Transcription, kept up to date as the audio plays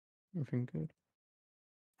Everything good.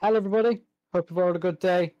 Hello, everybody. Hope you've all had a good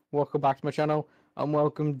day. Welcome back to my channel, and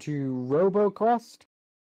welcome to Roboquest.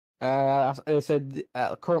 As I said,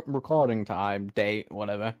 at current recording time, date,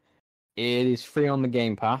 whatever, it is free on the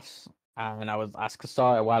Game Pass. And I was asked to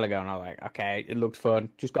start a while ago, and I was like, okay, it looks fun.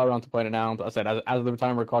 Just got around to playing it now. But I said, as of the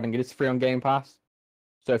time of recording, it is free on Game Pass.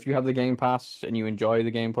 So if you have the Game Pass and you enjoy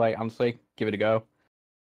the gameplay, honestly, give it a go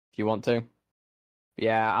if you want to.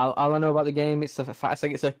 Yeah, all I know about the game, I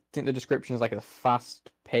think I think the description is like a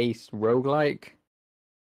fast-paced roguelike.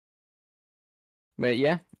 But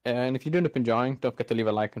yeah, and if you do end up enjoying, don't forget to leave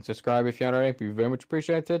a like and subscribe if you're already. It'd be very much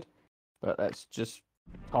appreciated. But let's just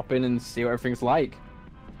hop in and see what everything's like.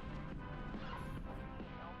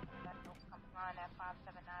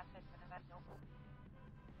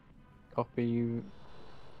 Copy you.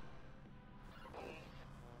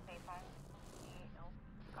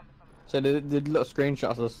 So the little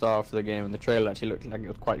screenshots of the start for the game and the trailer actually looked like it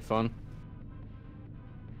was quite fun.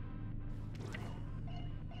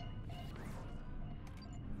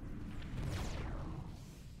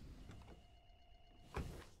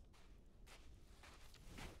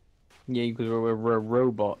 Yeah, because we're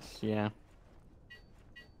robots, yeah.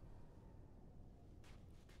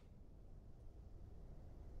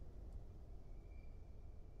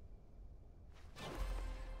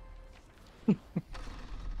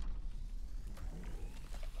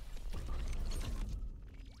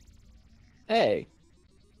 Hey,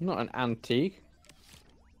 not an antique.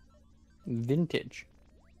 Vintage.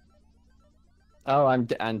 Oh, I'm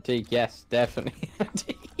antique. Yes, definitely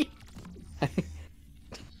antique.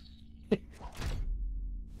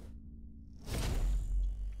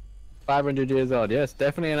 500 years old. Yes,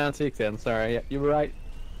 definitely an antique then. Sorry, yeah, you were right.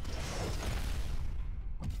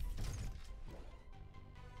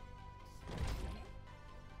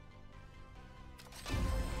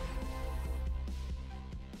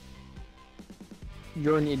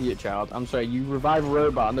 You're an idiot, child. I'm sorry. You revive a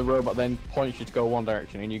robot, and the robot then points you to go one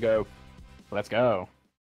direction, and you go, "Let's go."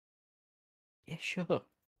 Yeah, sure.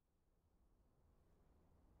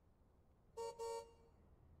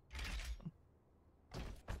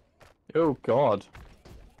 Oh God.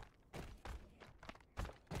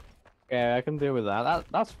 Yeah, I can deal with that.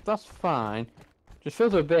 That's fine. Just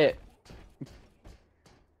feels a bit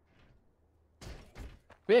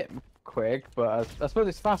quick, but I suppose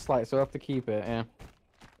it's fast light, so I have to keep it. Yeah.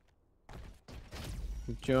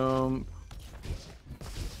 Jump.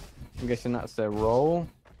 I'm guessing that's their roll.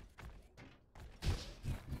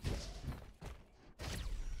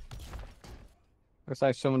 Looks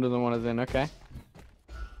like someone doesn't want us in. Okay.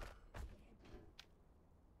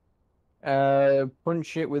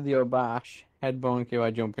 Punch it with your bash. Head bonk you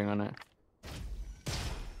by jumping on it.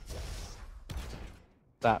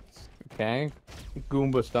 That's okay.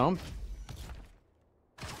 Goomba stomp.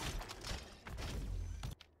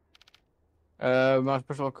 My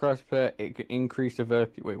special crossplay, it could increase the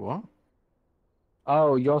vertical. Wait, what?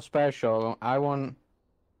 Oh, you're special. I'll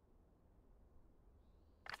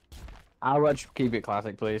let you keep it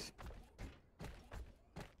classic, please.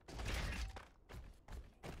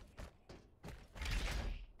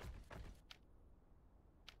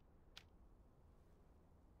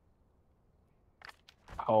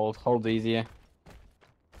 Hold easier.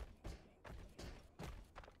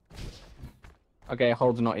 Okay,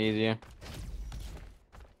 hold's not easier.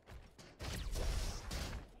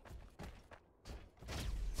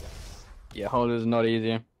 Yeah, hold is not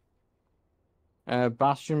easier.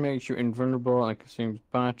 Bastion makes you invulnerable and consumes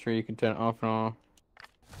battery. You can turn it off and on.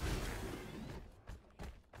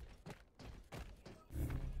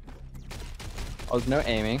 Oh, there's no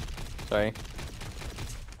aiming. Sorry.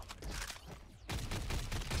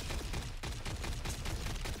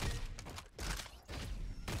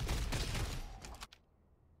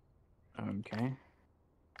 Okay.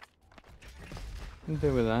 Can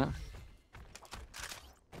do with that.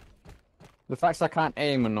 The fact that I can't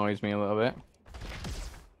aim annoys me a little bit.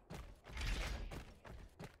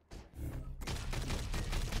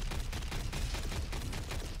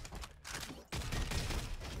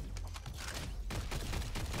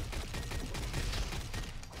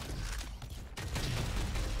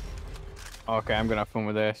 Okay, I'm gonna have fun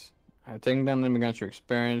with this. Taking down them against your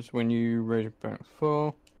experience when you raise your bonus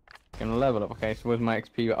full. You can level up. Okay, so where's my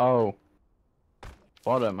XP? Oh,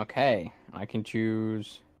 bottom. Okay, I can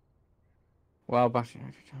choose. Well, bash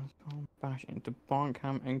into bonk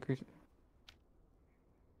cam increase.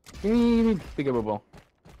 Bigger bubble.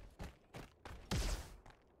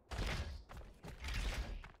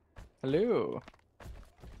 Hello.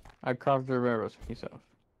 I carved the railroads for yourself.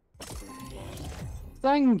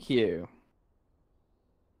 Thank you.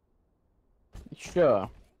 Sure.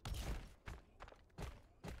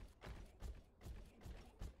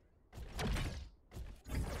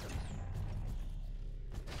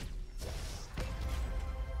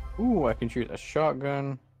 Ooh, I can shoot a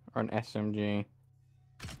shotgun or an SMG.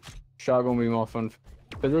 Shotgun will be more fun.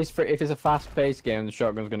 But if it's a fast-paced game, the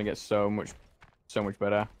shotgun's gonna get so much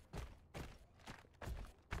better.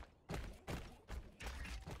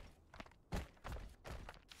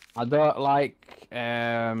 I don't like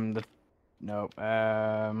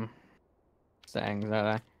settings, are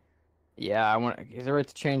there? Yeah, I want. Is there a way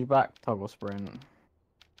to change back? Toggle sprint.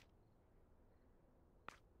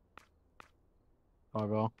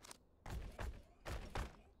 Toggle.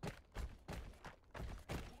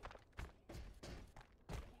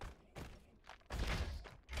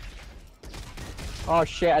 Oh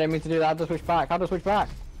shit! I didn't mean to do that. I have to switch back. How do I switch back?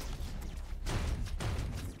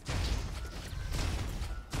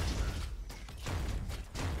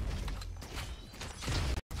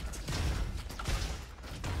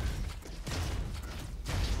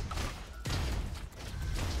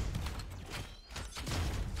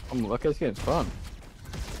 Look, this game's fun.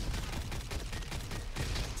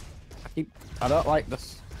 I don't like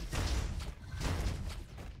this.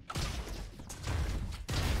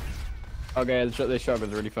 Okay, this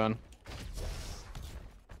shotgun's really fun.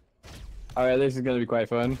 Alright, this is gonna be quite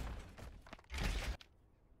fun.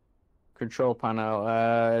 Control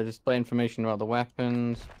panel, display information about the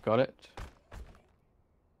weapons. Got it.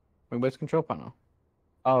 Wait, where's control panel?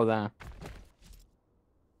 Oh, there.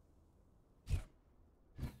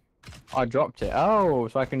 I dropped it. Oh,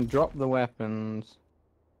 so I can drop the weapons.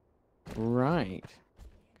 Right.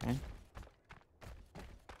 Okay.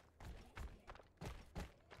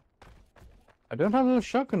 I don't have those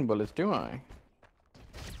shotgun bullets, do I?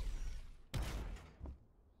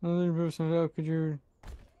 Another person, how could you...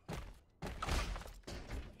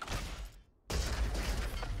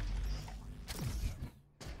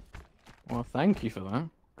 Well, thank you for that.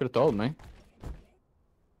 Could have told me.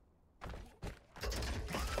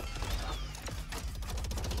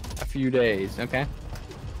 A few days, okay.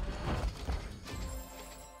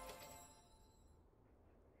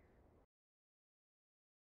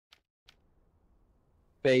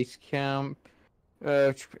 Base camp.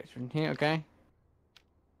 Here, okay.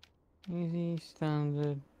 Easy,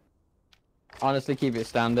 standard. Honestly, keep it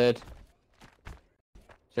standard.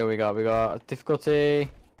 So we got difficulty.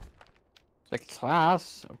 Like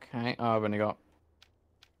class, okay. Oh, I've only got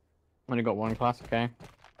one class, okay.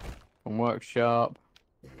 One workshop.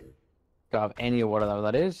 Don't have any of whatever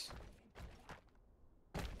that is.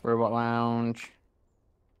 Robot lounge.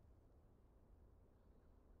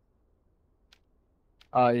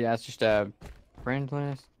 Oh yeah, it's just a friend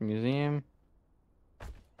list, museum.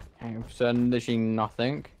 Okay, so literally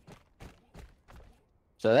nothing.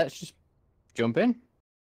 So let's just jump in.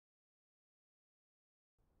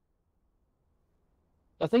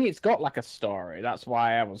 I think it's got like a story. That's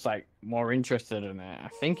why I was like more interested in it. I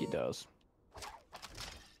think it does.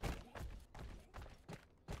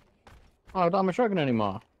 Oh, I don't have my shotgun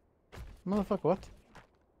anymore. Motherfucker, what?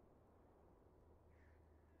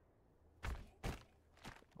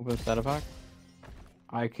 Open starter pack.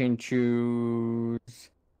 I can choose.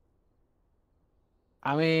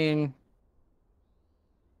 I mean,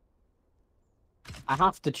 I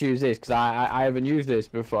have to choose this because I haven't used this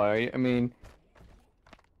before. I mean,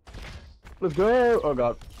 let's go! Oh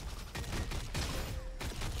god.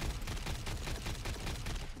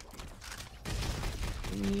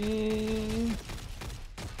 Yeah.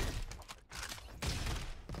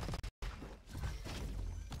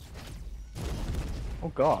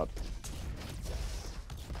 Oh god.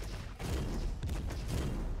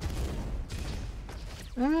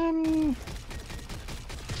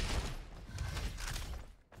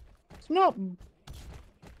 It's not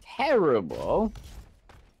terrible.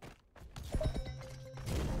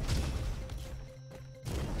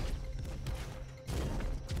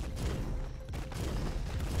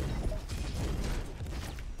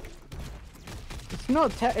 It's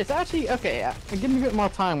not it's actually okay. Give me a bit more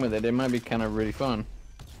time with it. It might be kind of really fun.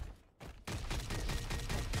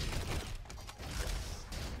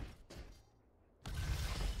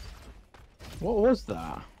 What was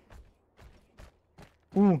that?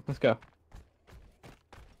 Ooh, let's go.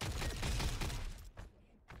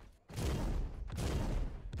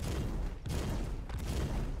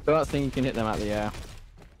 Don't think you can hit them out of the air.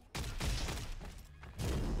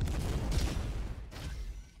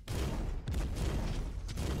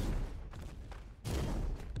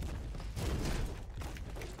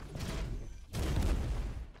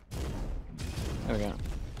 There we go.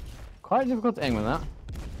 Quite difficult to aim with that.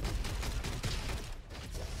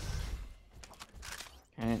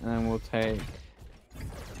 Okay, and then we'll take...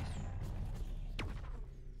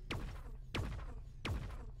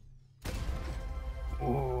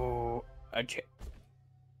 Ooh, a chip.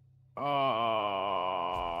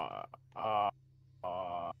 Uh, uh,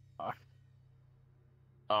 uh,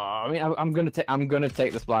 I mean, I'm gonna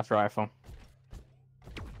take the splash rifle.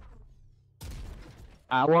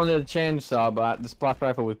 I wanted a chainsaw, but the splash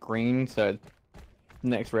rifle was green, so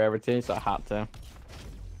next rarity, so I had to.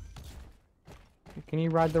 Can you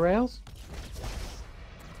ride the rails?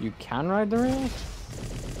 You can ride the rails?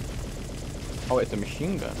 Oh, it's a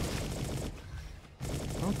machine gun.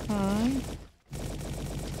 Okay.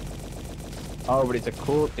 Oh, but it's a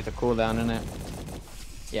cooldown, isn't it?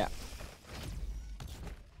 Yeah.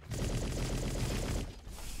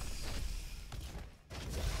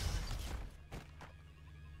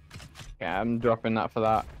 Yeah, I'm dropping that for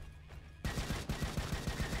that.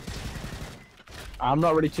 I'm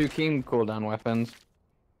not really too keen with cooldown weapons.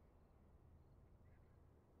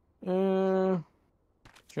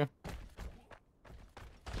 Sure.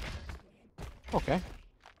 Okay.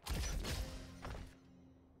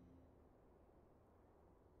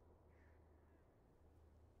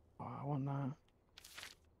 Oh, I want that.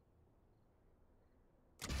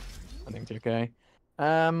 I think it's okay.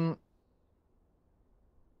 I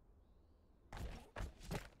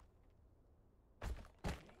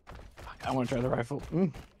want to try the rifle.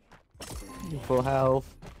 Full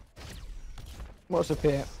health. What's up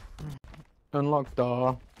here? Unlock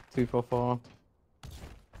door. 244.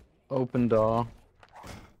 Open door.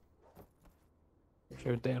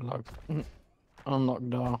 Show data logs. Unlock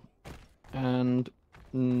door. And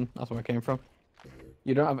that's where I came from.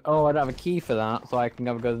 You don't have. Oh, I don't have a key for that, so I can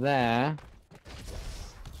go there.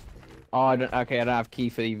 Oh, I don't. Okay, I don't have a key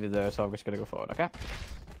for either though, so I'm just gonna go forward. Okay.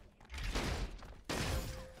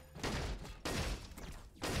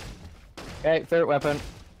 Okay, favorite weapon.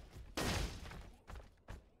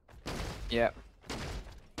 Yep.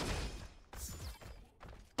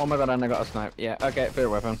 Oh my god, and I got a snipe. Yeah, okay, favorite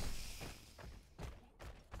weapon.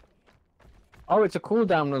 Oh, it's a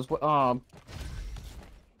cooldown as well. Oh.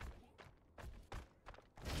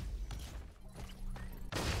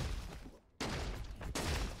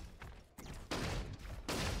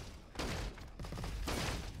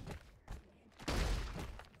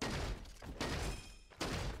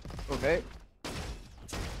 Okay.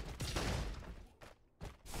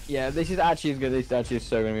 Yeah, this is actually good. This is actually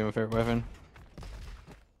so gonna be my favorite weapon.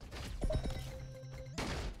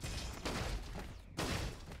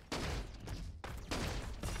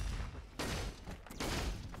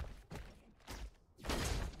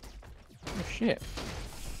 Oh shit.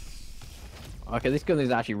 Okay, this gun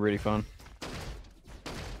is actually really fun.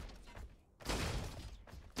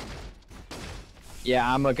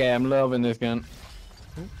 Yeah, I'm okay. I'm loving this gun.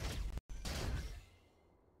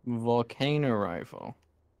 Volcano rifle.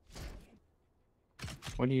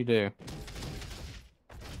 What do you do?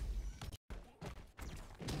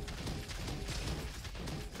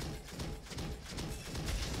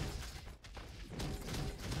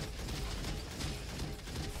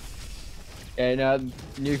 Okay, now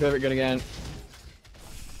new favorite gun again.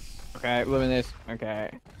 Okay, loving this.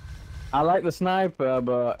 Okay. I like the sniper,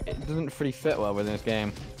 but it doesn't really fit well within this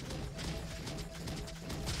game.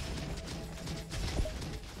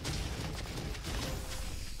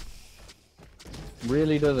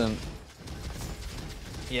 Really doesn't.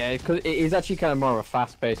 Yeah, because it is actually kind of more of a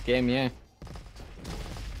fast-paced game, yeah.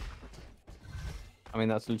 I mean,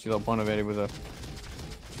 that's literally the whole point of it. It was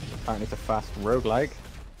apparently it's a fast roguelike.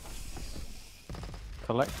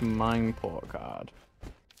 Collect mine port card.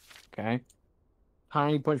 Okay.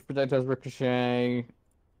 Tiny punch projectiles ricochet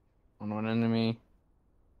on one enemy.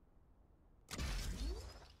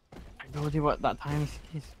 I have no idea what that tiny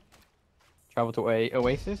is. Travel to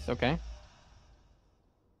Oasis, okay.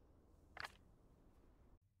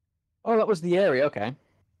 Oh, that was the area, okay.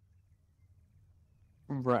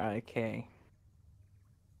 Right, okay.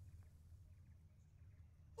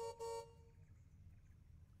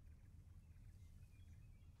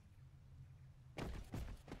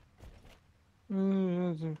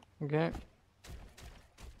 Okay.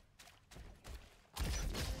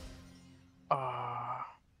 Ah.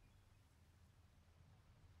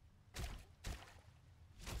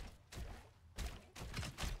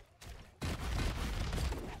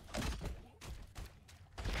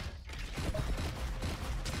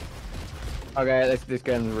 Okay, this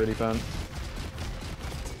game is really fun.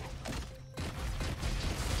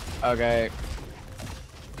 Okay.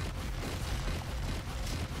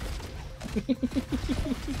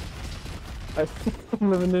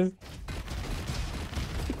 I'm loving this.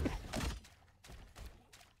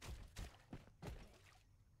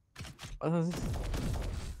 What is this?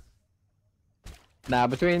 Nah,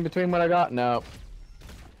 between what I got, no.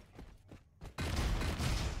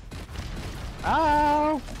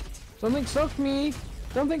 Ow! Something sucked me!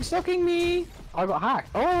 Something sucking me! I got hacked.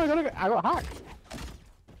 Oh, I got hacked.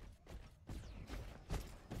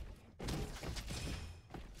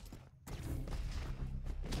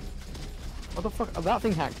 What the fuck? Oh, that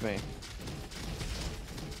thing hacked me.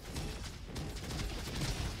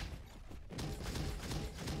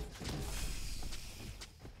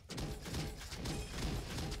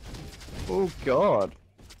 Oh god.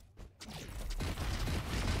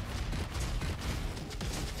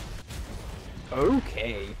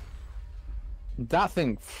 Okay. That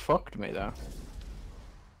thing fucked me though.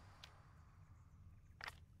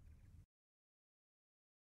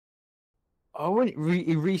 Oh, when it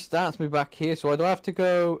restarts me back here, so I do have to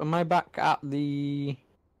go. Am I back at the?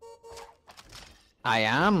 I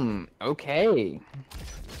am. Okay.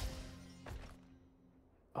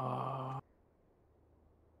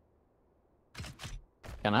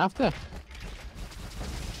 Gonna have to.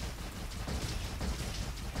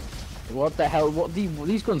 What the hell? What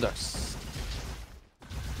these guns are?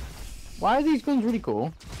 Why are these guns really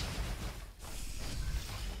cool?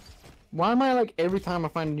 Why am I like every time I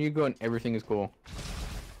find a new gun, everything is cool?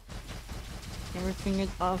 Everything is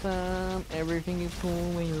awesome. Everything is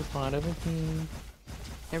cool when you're part of a team.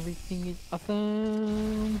 Everything is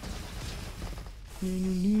awesome.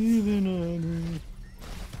 When you live in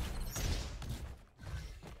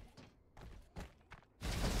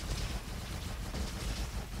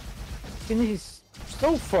and this is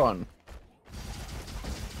so fun.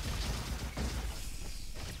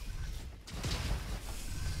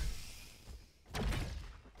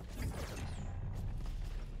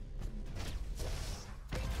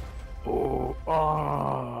 Oh.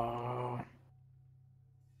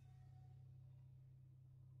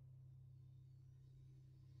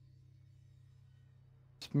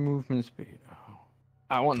 Movement speed. Oh.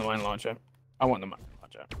 I want the mine launcher. I want the mine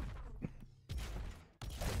launcher.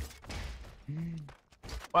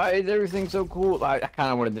 Why is everything so cool? I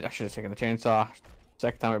kind of wanted. I should have taken the chainsaw.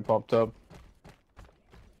 Second time it popped up.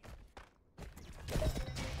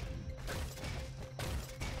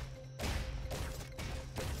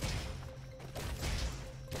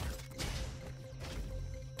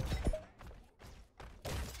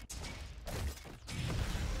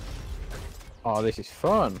 Oh, this is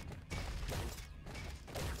fun.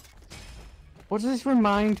 What does this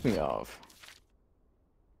remind me of?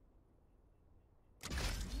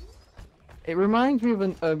 It reminds me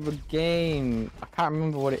of a game. I can't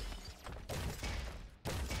remember what it.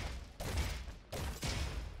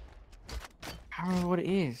 I can't remember what it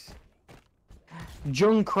is.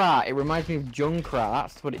 Junkrat. It reminds me of Junkrat.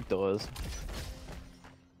 That's what it does.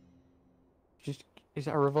 Just is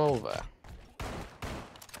that a revolver?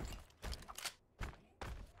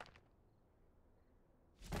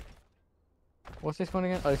 What's this one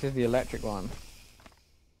again? Oh, this is the electric one.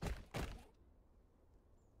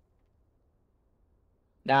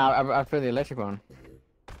 Nah, I feel the electric one.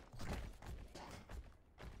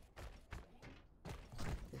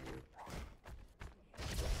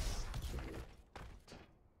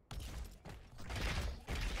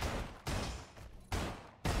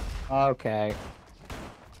 Okay.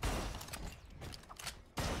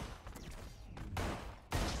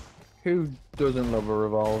 Who doesn't love a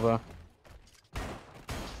revolver?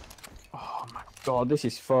 Oh my god, this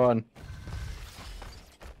is fun.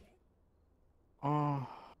 Oh.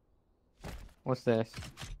 What's this?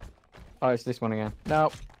 Oh, it's this one again.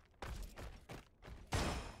 Nope.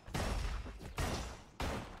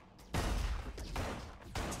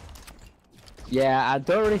 Yeah, I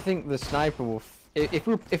don't really think the sniper will.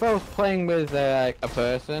 If I was playing with a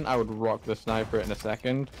person, I would rock the sniper in a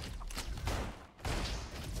second.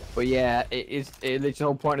 But yeah, the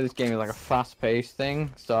whole point of this game is like a fast-paced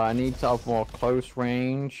thing, so I need to have more close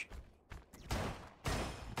range.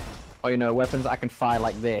 Or, you know, weapons that I can fire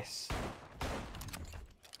like this.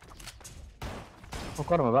 Oh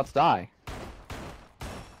god, I'm about to die.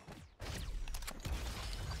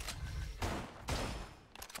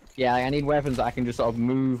 Yeah, I need weapons that I can just sort of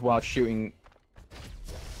move while shooting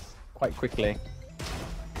quite quickly.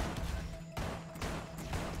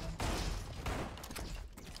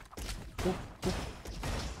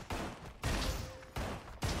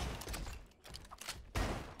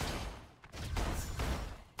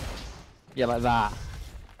 Yeah, like that.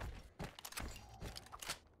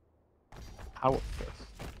 How?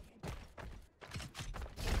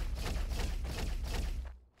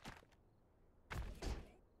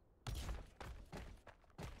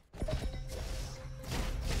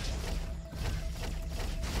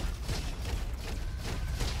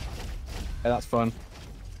 Yeah, that's fun.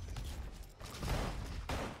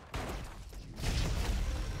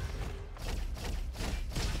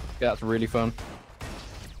 Yeah, that's really fun.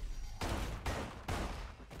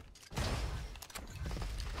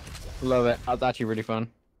 Love it. That's actually really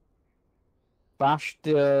fun. Bash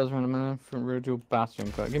deals when I'm in from Rural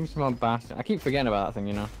Bastion. Give me some more Bastion. I keep forgetting about that thing,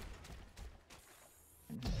 you know.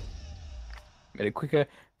 Made it quicker.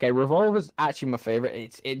 Okay, Revolver's actually my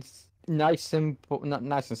favorite. It's nice, simple, not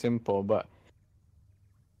nice and simple, but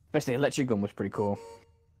especially electric gun was pretty cool.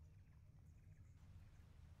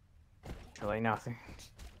 Actually, nothing.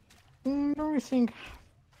 I don't really think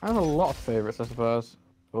I have a lot of favorites, I suppose.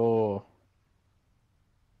 Oh.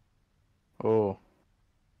 Oh.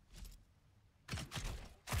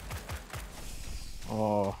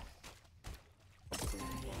 Oh.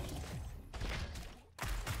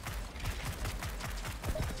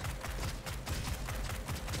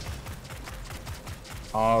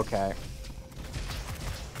 Okay.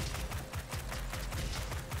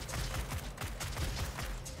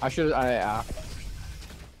 I should.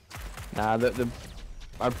 Nah,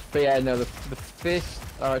 yeah, no, the fists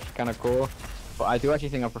are actually kind of cool, but I do actually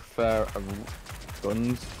think I prefer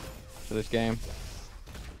guns to this game.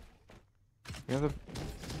 You have a,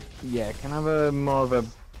 yeah, can I have a more of a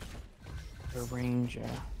ranger?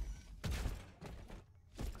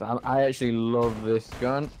 I actually love this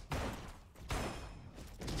gun.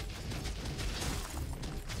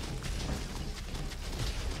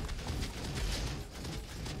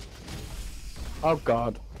 Oh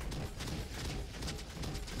God.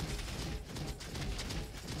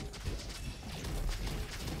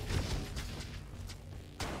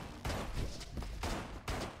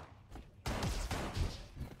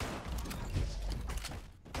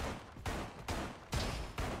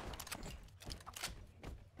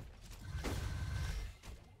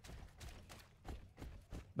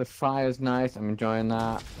 The fire's nice, I'm enjoying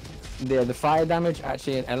that. Yeah, the fire damage,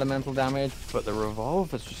 actually an elemental damage, but the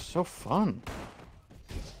revolver's just so fun.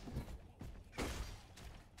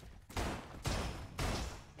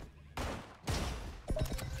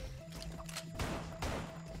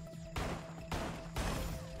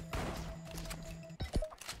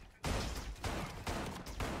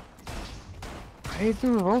 Why is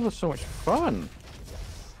the revolver so much fun?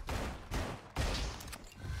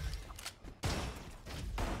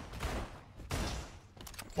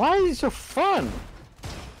 Why is it so fun?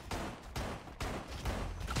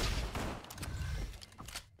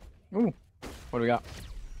 Ooh, what do we got?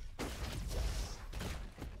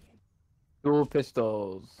 Dual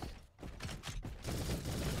pistols.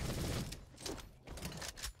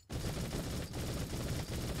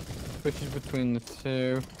 Switches between the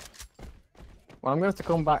two. Well, I'm going to have to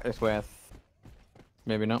come back this way.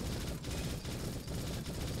 Maybe not.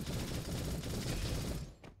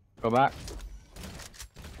 Go back.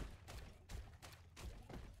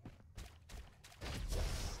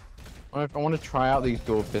 I want to try out these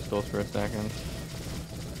dual pistols for a second.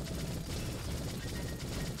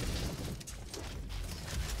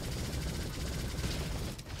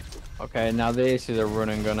 Okay, now this is a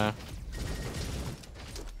running gunner.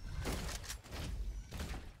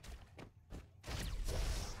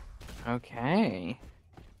 Okay.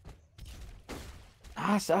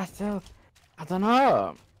 I don't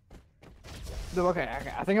know. Okay,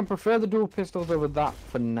 I think I prefer the dual pistols over that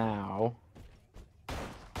for now.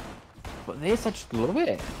 But this, I just love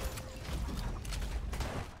it.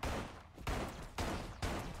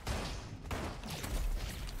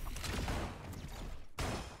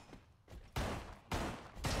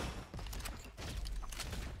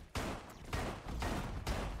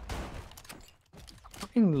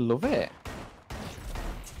 Fucking love it.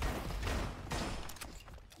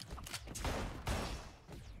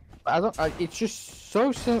 It's just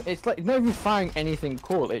so simple. It's like not even firing anything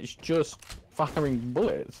cool. It's just firing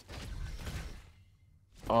bullets.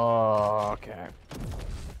 Oh, okay.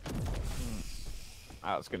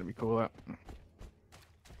 That's gonna be cool.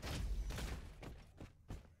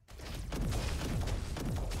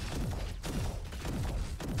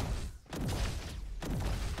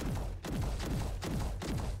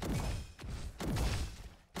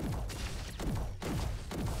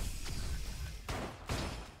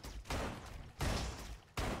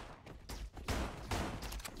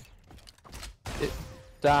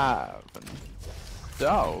 Dive and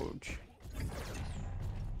dodge.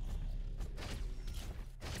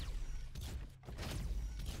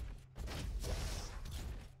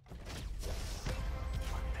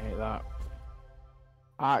 Hate that.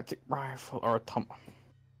 Arctic rifle or a tom.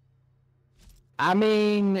 I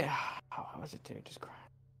mean, what does it do? Just cry.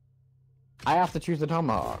 I have to choose the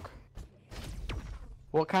tomahawk.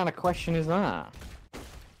 What kind of question is that?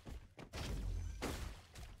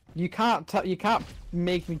 You can't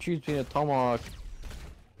make me choose between a tomahawk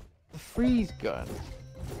The freeze gun.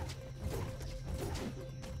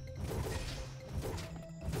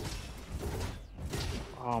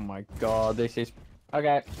 Oh my god, this is...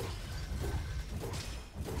 Okay.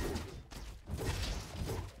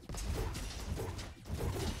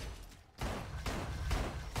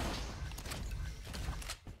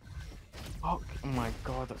 Oh my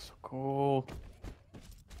god, that's so cool.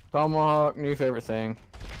 Tomahawk, new favorite thing.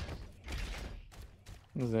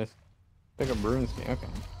 What is this? Pick up runes. Okay.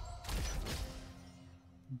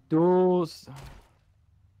 Duels.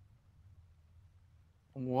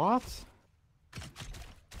 What?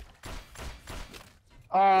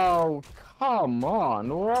 Oh, come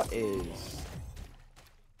on. What is...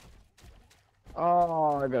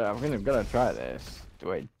 Oh, I'm gonna try this.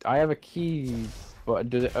 Wait, I have a key, but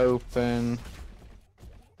does it open?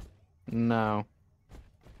 No.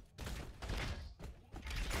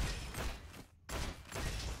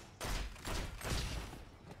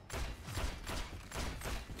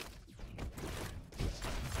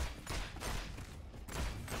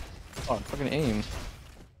 Oh, fucking aim.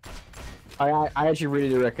 I actually really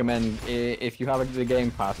do recommend, if you have the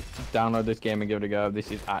Game Pass, download this game and give it a go.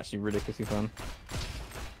 This is actually ridiculously fun.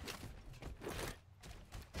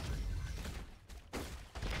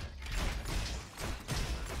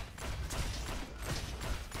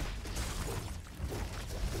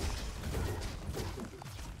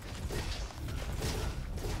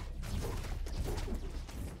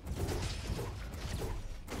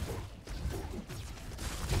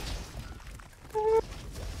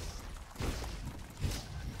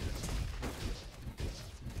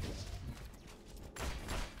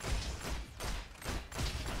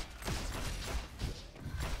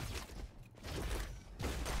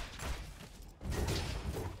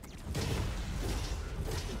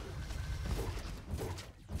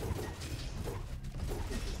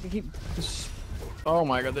 Oh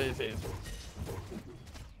my god, this is...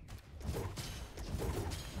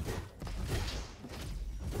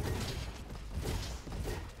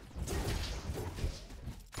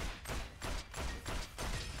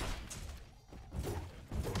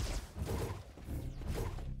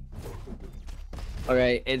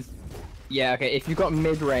 Okay, it's... Yeah, okay, if you've got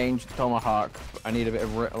mid-range Tomahawk, I need a bit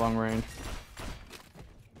of long range.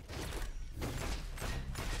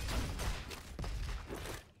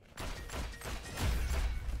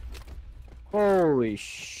 Holy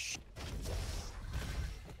shit.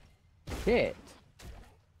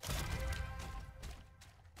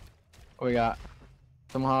 What we got?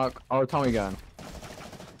 Tomahawk. Oh, Tommy gun.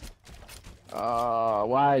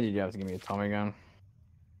 Why did you have to give me a Tommy gun?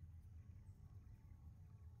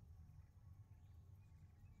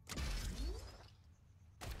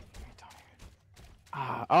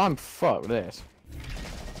 Oh, I'm fucked with this.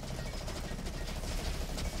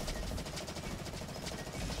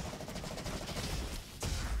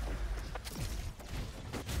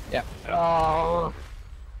 Yeah. Oh.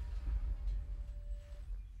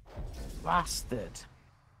 Bastard.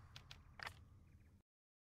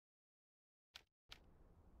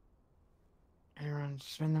 Aaron,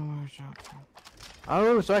 spin the workshop.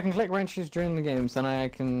 Oh, so I can click wrenches during the games, then I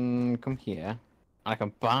can come here. I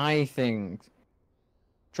can buy things.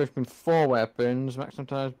 Tripping 4 weapons, maximum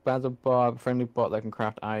times, battle bar, friendly bot that can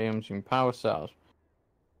craft items using power cells.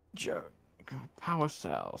 Power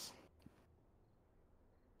cells.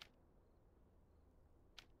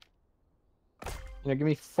 Yeah, give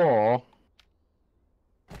me 4.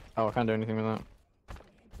 Oh, I can't do anything with that.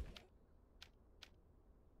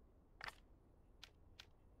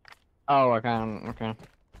 Oh, I can. Okay.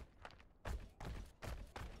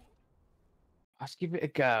 Let's give it a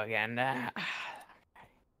go again.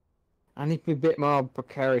 I need to be a bit more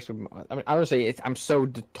precarious with. I mean, honestly, I'm so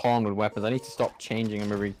torn with weapons. I need to stop changing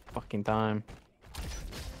them every fucking time.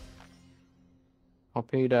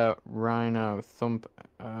 Torpedo, Rhino, Thump.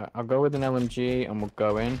 I'll go with an LMG and we'll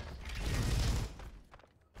go in.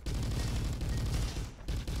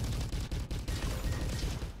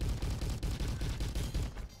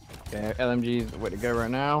 Okay, LMG is the way to go right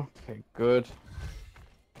now. Okay, good.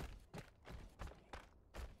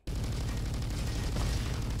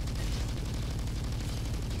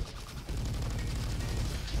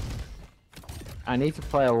 I need to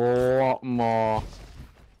play a lot more.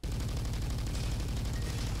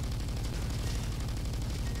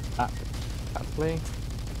 Actually,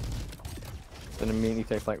 then immediately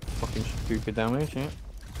takes like fucking stupid damage. Yeah.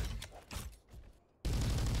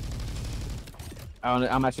 Oh,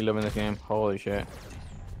 I'm actually loving this game. Holy shit.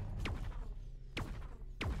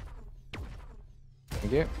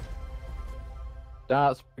 Thank you.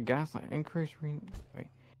 That's gas. Like,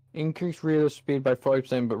 increase reload speed by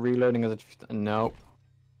 40%, but reloading as a nope.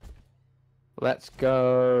 Let's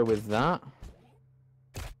go with that.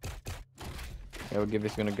 Yeah, we'll give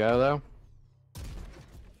this one a go though.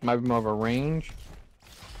 Might be more of a range.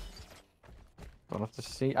 I'll have to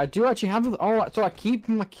see. I do actually have. Oh, so I keep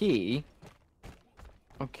my key.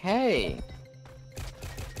 Okay.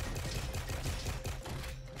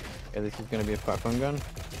 Yeah, this is going to be a quite fun gun.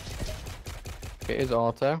 It is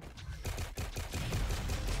auto.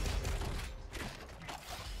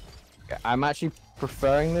 Okay, I'm actually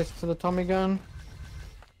preferring this to the Tommy gun.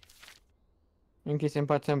 Increase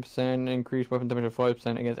impact 10%, increase weapon damage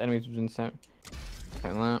 5% against enemies within 7.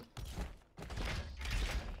 Like that.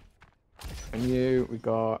 And we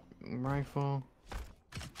got rifle.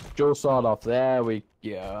 Dual sword off there.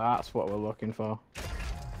 Yeah, that's what we're looking for.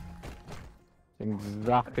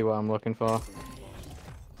 Exactly what I'm looking for.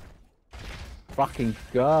 Fucking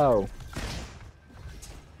go.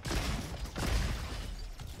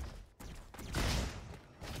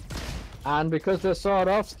 And because they're sword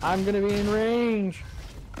offs, I'm gonna be in range.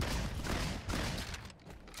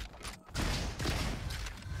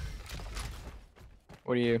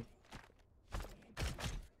 What are you?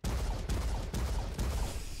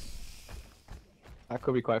 That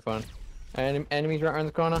could be quite fun. Enemies right around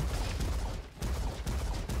the corner.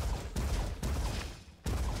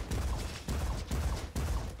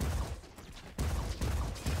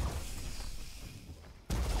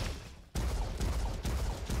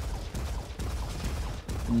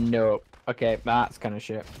 Nope. Okay, that's kind of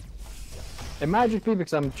shit. It might just be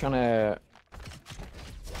because I'm trying to...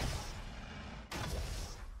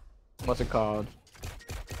 What's it called?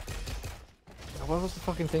 What was the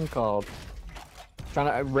fucking thing called?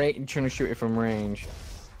 Trying to shoot it from range.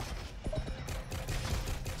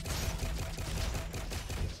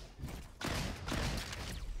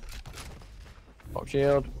 Pop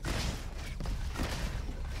shield.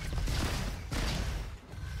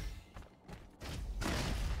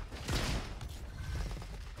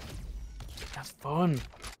 That's fun.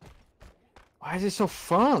 Why is it so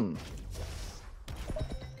fun?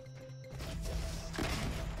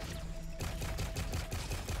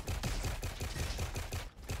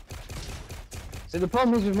 See, the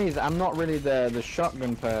problem is with me is that I'm not really the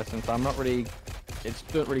shotgun person, so I'm not really... It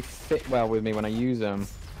doesn't really fit well with me when I use them.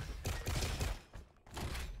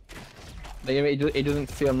 It doesn't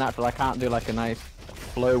feel natural. I can't do like a nice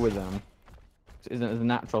flow with them. It isn't as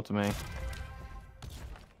natural to me.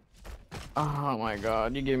 Oh my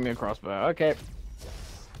god, you're giving me a crossbow. Okay.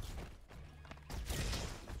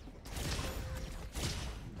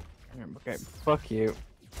 Okay, fuck you.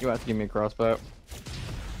 You have to give me a crossbow.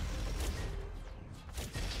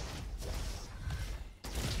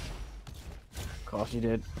 Of course you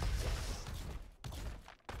did.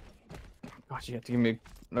 Gosh, you have to give me...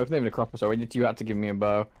 No, it's not even a crossbow, so you had to give me a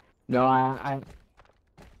bow. No,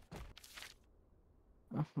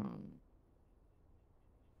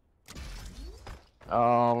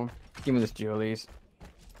 Oh, give me this Julie's.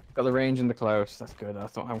 Got the range and the close. That's good. I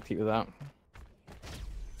thought I'll keep with that.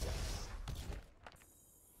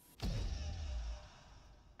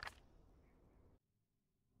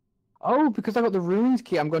 Oh, because I got the runes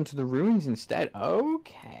key, I'm going to the runes instead.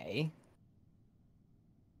 Okay.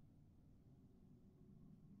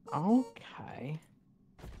 Okay.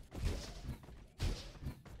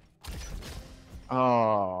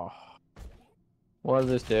 Oh. What does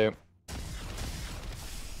this do?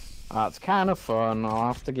 That's kind of fun. I'll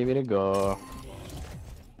have to give it a go.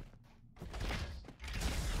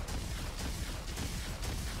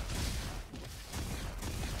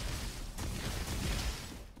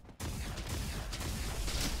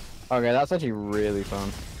 Okay, that's actually really fun.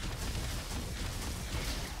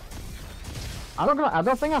 I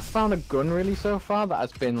don't think I've found a gun really so far that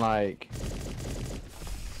has been like...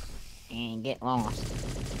 Get lost.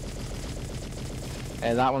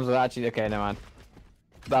 Hey, that one's actually... Okay, no man.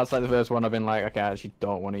 That's like the first one I've been like, okay, I actually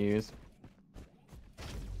don't want to use.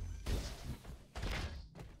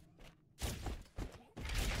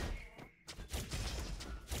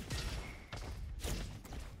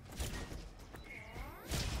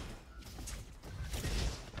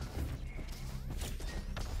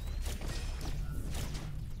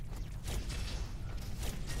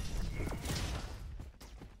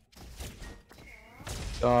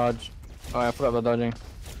 Dodge. Oh, I forgot about dodging.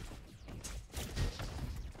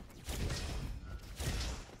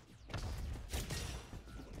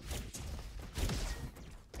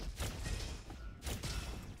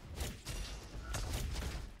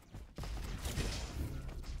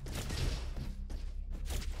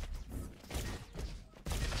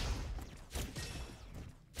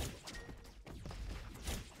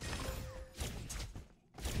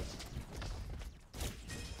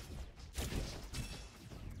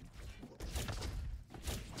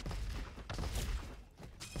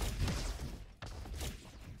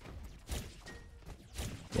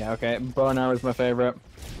 Yeah, okay. Bow and arrow is my favorite.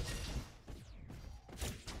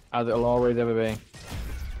 As it'll always ever be.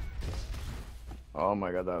 Oh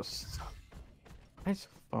my god, that was so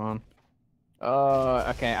fun.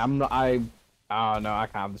 Okay, I'm not. Oh no, I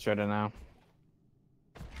can't have the shredder now.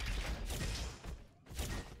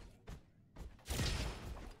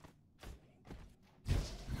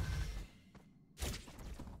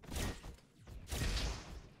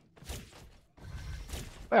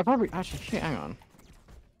 Wait, I probably actually shit. Hang on.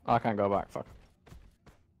 Oh, I can't go back. Fuck.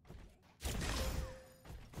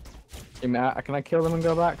 Can I kill them and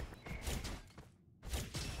go back?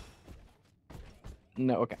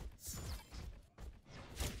 No. Okay.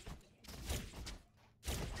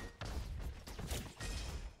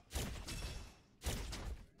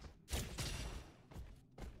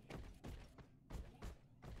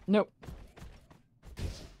 Nope.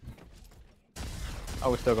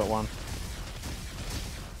 Oh, we still got one.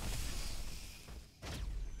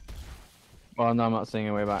 Well, no, I'm not seeing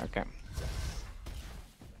a way back. Okay.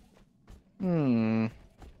 Hmm.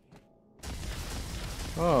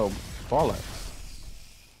 Oh, bollocks.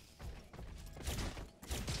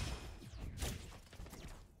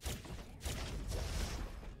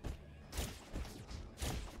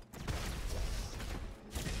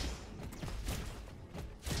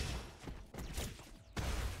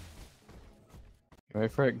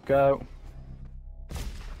 Wait for it, go.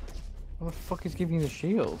 What the fuck is giving you the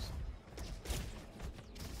shields?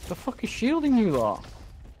 The fuck is shielding you lot?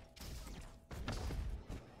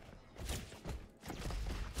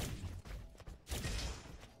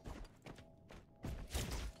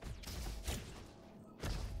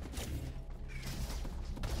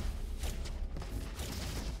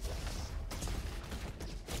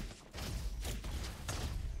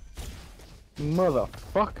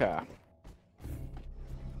 Motherfucker.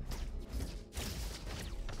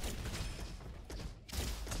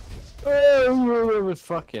 Oh,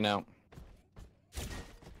 fucking out.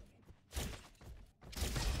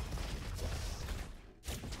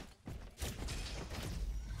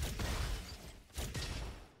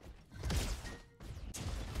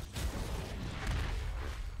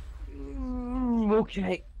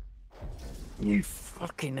 Okay. You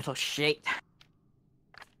fucking little shit.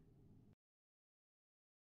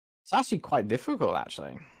 It's actually quite difficult,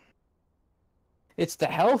 actually. It's the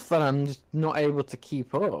health that I'm just not able to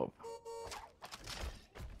keep up.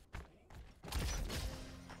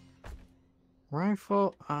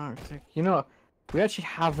 Rifle Arctic. You know, we actually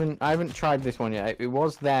I haven't tried this one yet. It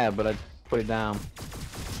was there, but I put it down.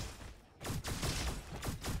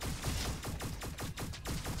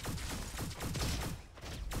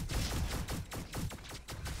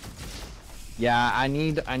 Yeah, I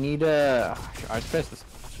need a. I suppose this.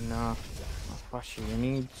 Actually, no. That's flashy. You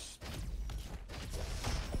need.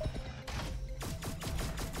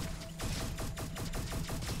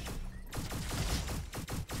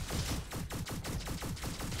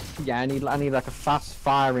 Yeah, I need like a fast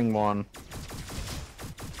firing one.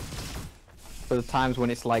 For the times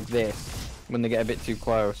when it's like this, when they get a bit too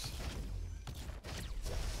close.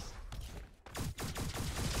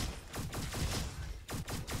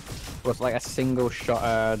 Well, it's like a single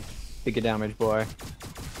shot, bigger damage boy.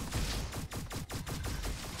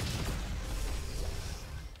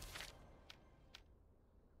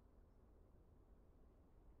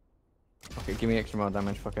 Okay, give me extra more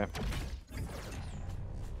damage, fuck it.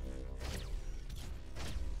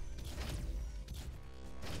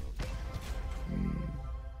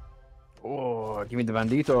 Oh, give me the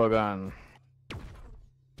bandito gun.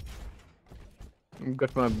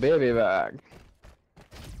 Got my baby back.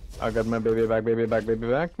 I got my baby back, baby back, baby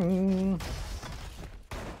back. And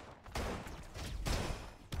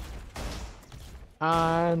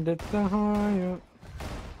it's a higher.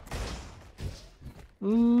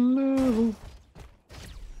 Low.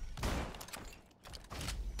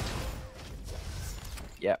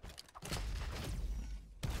 Yep.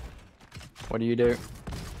 What do you do?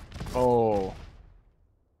 Oh.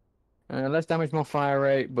 Less damage, more fire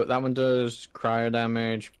rate, but that one does cryo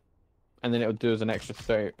damage. And then it does an extra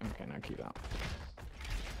 30. Okay, now keep that.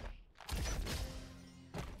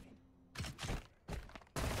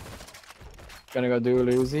 Gonna go do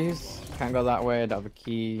Uzis. Can't go that way, I don't have a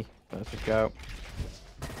key. Let's just go.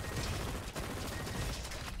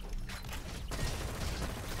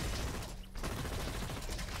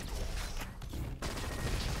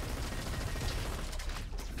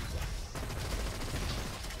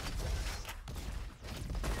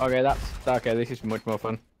 Okay, okay, this is much more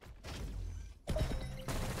fun.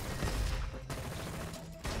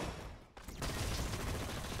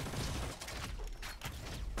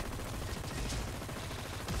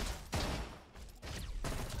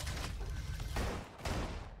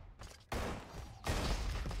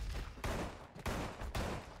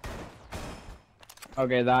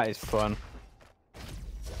 Okay, that is fun.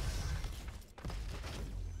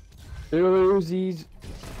 Uzis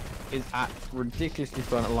is ridiculously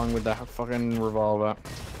fun along with the fucking revolver.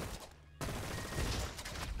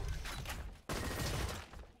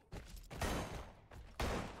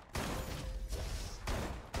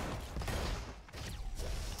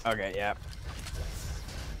 Okay, yeah.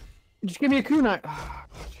 Just give me a kunai.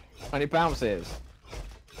 And it bounces.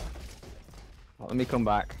 Oh, let me come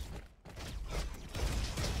back.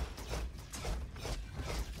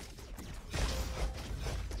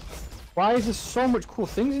 Why is there so much cool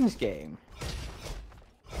things in this game?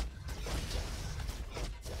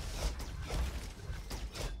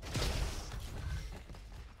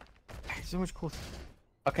 So much cool.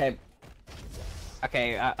 Okay.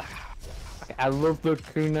 Okay. Okay. I love the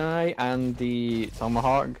kunai and the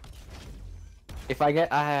tomahawk. If I get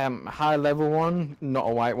a high level one, not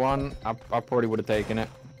a white one, I probably would have taken it.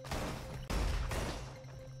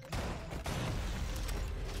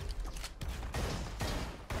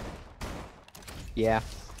 Yeah.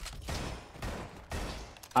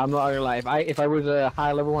 I'm not gonna lie. If I was a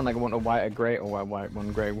high level one, like I want a white or grey, or a white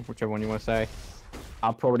one grey, whichever one you want to say,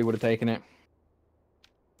 I probably would have taken it.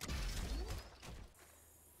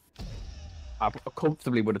 I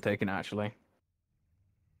comfortably would have taken it actually.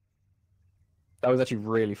 That was actually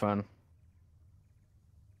really fun.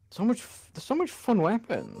 There's so much fun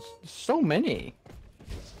weapons. There's so many.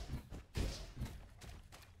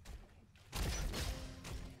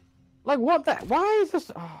 Like what the? Why is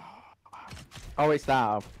this? Oh, it's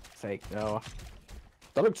that. Fake though.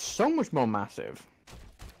 That looks so much more massive.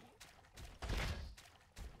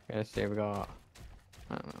 Okay, let's see. We got.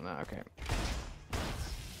 No, okay.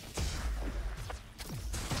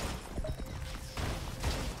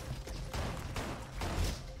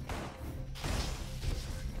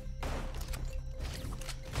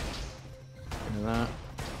 That.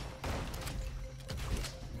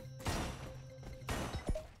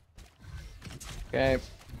 Okay.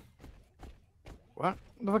 What?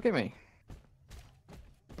 The fuck hit me?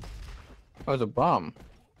 Oh, it's a bomb.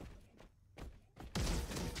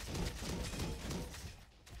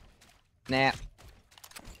 Nah.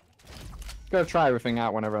 Gotta try everything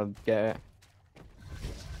out whenever I get it.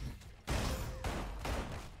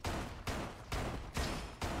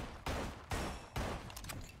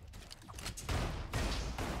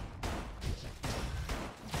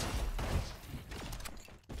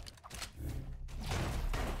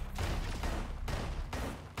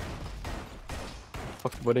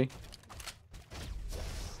 Fuck you, buddy.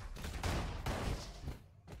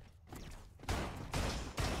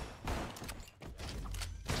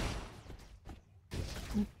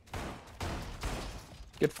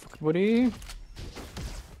 Get fucked, buddy.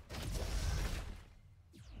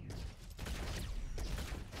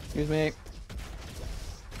 Excuse me.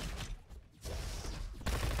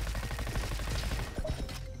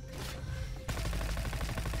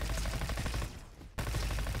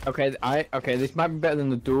 Okay, okay, this might be better than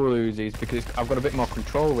the dual Uzis because I've got a bit more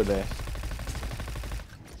control with this.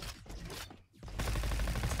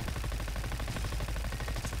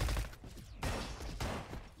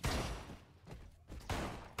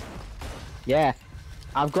 Yeah,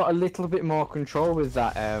 I've got a little bit more control with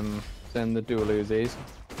that than the dual Uzis.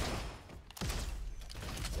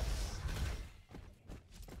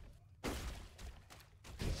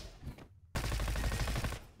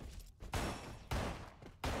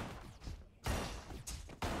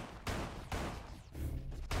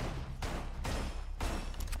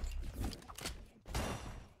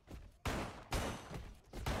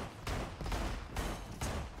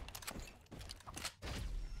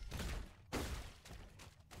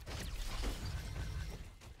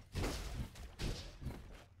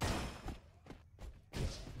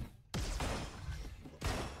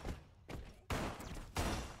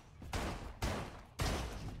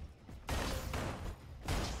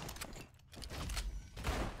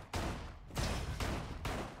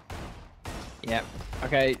 Yep.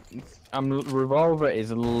 Okay. Revolver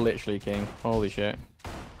is literally king. Holy shit.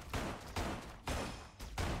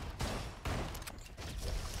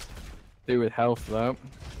 Do with health though.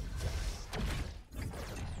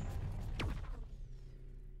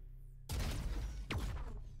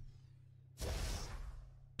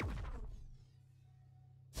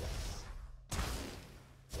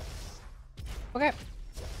 Okay.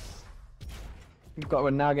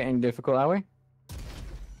 We're now getting difficult, are we?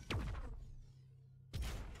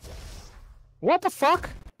 What the fuck?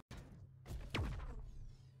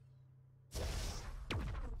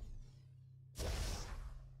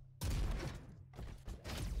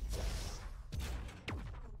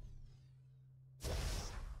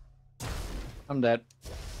 I'm dead.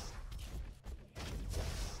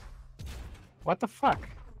 What the fuck?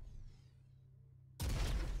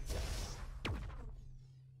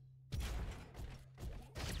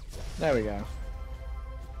 There we go.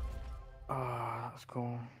 Oh, that's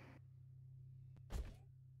cool.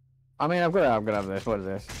 I mean, I'm gonna have this. What is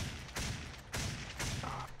this?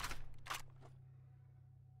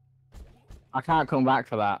 I can't come back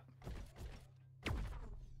for that.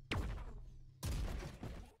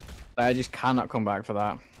 I just cannot come back for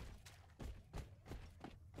that.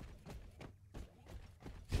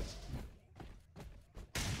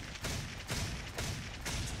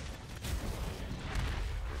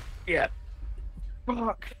 Yeah.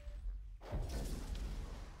 Fuck.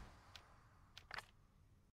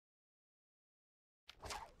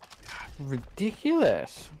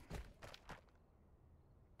 Ridiculous.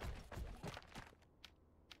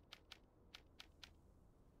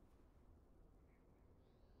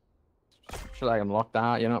 Should like I'm locked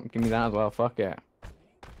out, you know? Give me that as well. Fuck it.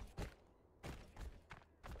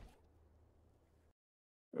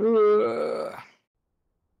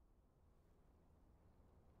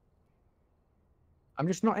 I'm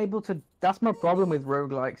just not able to. That's my problem with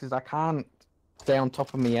roguelikes, is I can't stay on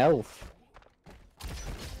top of my health.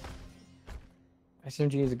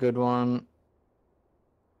 SMG is a good one.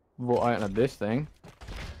 But I don't have this thing.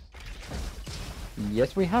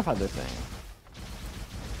 Yes, we have had this thing.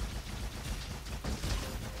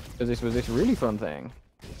 Because this was this really fun thing.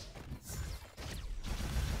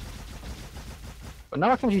 But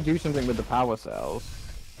now I can actually do something with the power cells.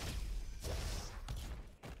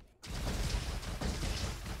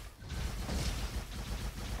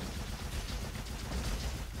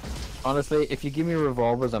 Honestly, if you give me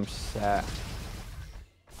revolvers, I'm set.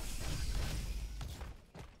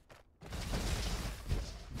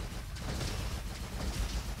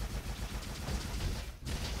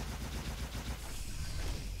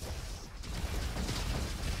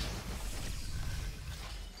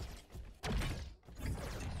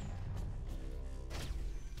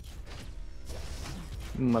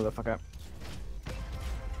 Motherfucker.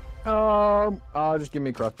 Oh, just give me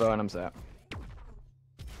a crossbow and I'm set.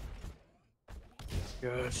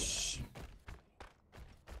 Yes.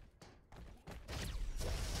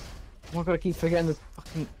 Oh my god, I keep forgetting the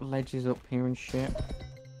fucking ledges up here and shit.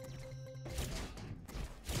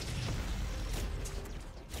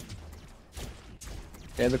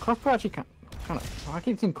 Yeah, the crossbow actually kind of. I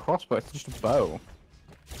keep thinking crossbow, it's just a bow.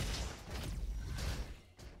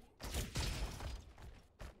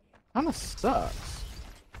 Kinda sucks.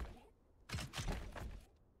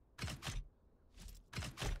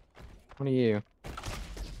 What are you?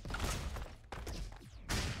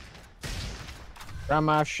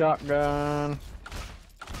 Grandma shotgun.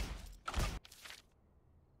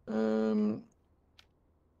 Oh,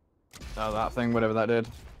 that thing, whatever that did.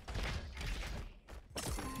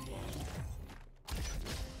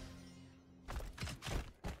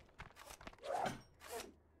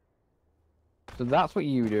 So that's what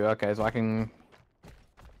you do. Okay, so I can.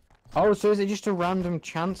 Oh, so is it just a random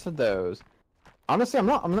chance of those? Honestly,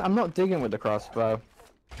 I'm not digging with the crossbow.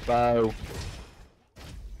 Bow.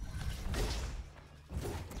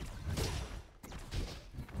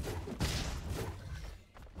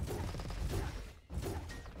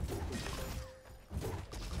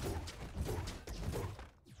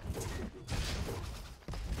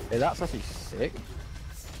 Hey, that's actually sick.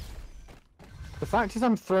 The fact is,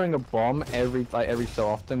 I'm throwing a bomb every so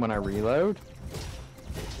often when I reload.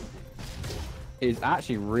 Is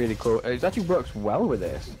actually really cool. It actually works well with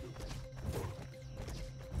this.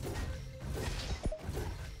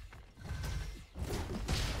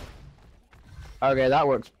 Okay, that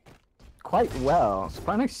works quite well. It's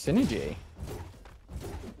quite a nice synergy.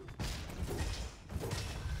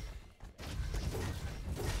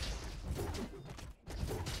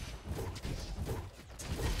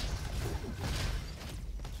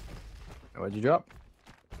 What'd you drop?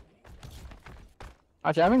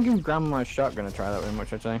 Actually, I haven't given Grandma a shotgun to try that very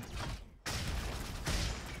much, I'd say.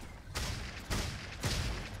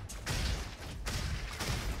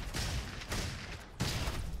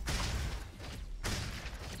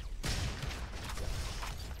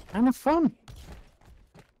 Kind of fun.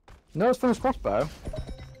 No, as fun as crossbow.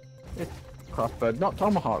 It's crossbow, not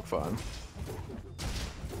tomahawk fun.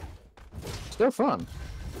 Still fun.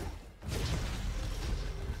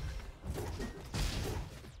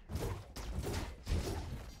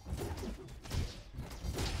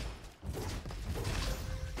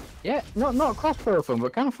 Yeah, not crossbow fun,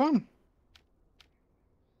 but kind of fun.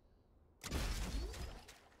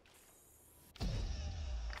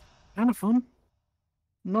 Kind of fun.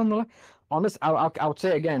 Nonetheless, honest, I'll say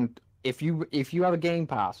it again. if you have a Game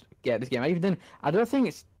Pass, get this game. Even then, I don't think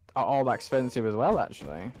it's all that expensive as well.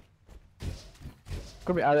 Actually,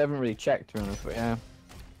 could be. I haven't really checked, to be honest, but yeah.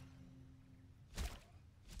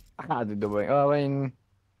 I can't do double. Oh, I mean,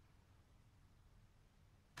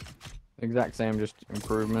 exact same, just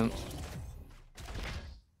improvements.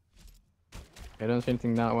 I don't see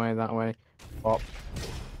anything that way. That way. Pop.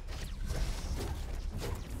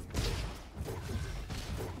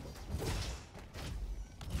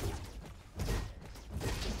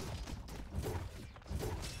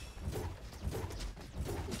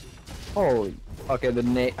 Holy. Okay, the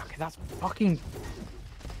nade. Okay, that's fucking.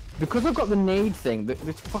 Because I've got the nade thing,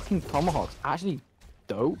 this fucking tomahawk's actually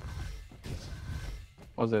dope.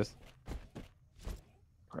 What's this?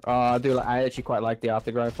 I do like. I actually quite like the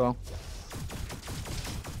Arctic rifle.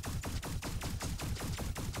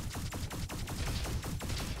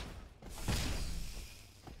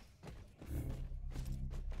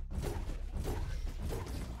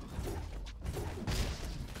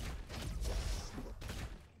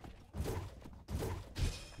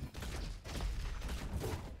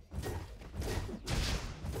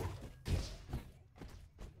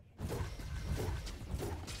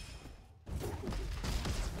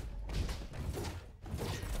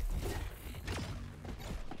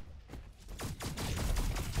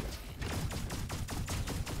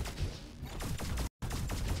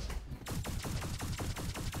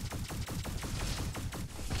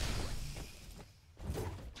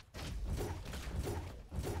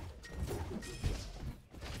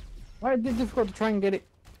 Why is it difficult to try and get it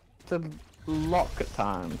to lock at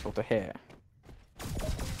times or to hit?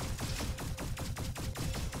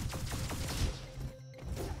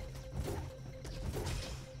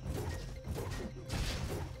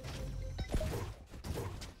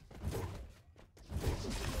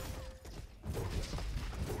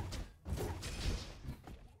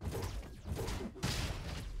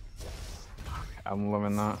 I'm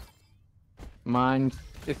loving that. Mine,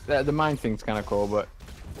 the mine thing's kind of cool, but.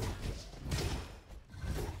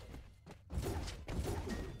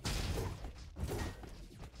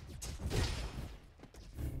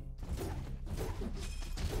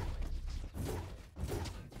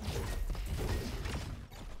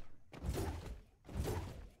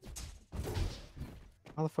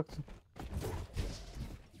 How the fuck?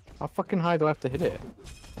 How fucking high do I have to hit it?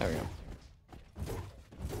 There we go.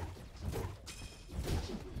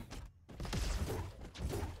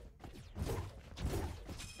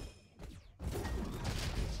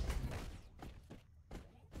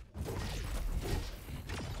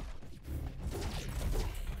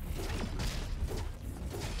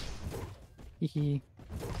 Hee.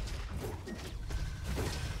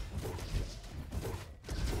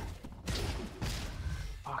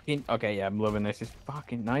 Fucking okay, yeah, I'm loving this. It's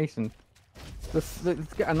fucking nice, and it's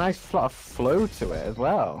got a nice flat flow to it as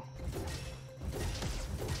well.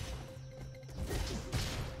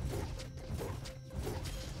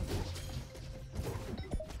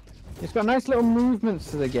 It's got nice little movements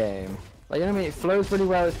to the game. Like, you know what I mean? It flows really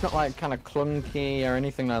well. It's not like kind of clunky or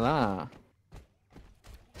anything like that.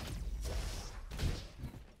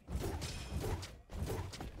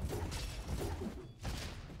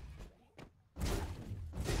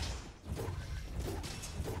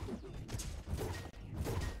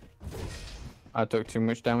 I took too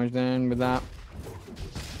much damage then with that.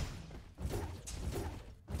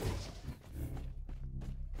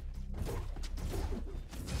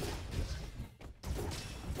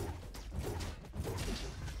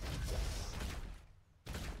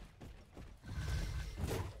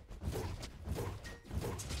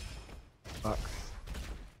 Fuck.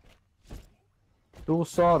 Dual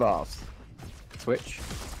sword off. Switch.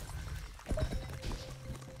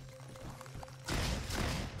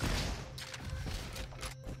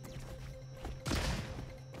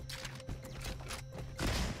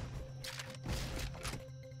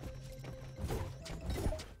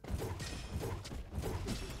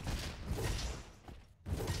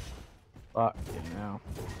 Fuck, you know.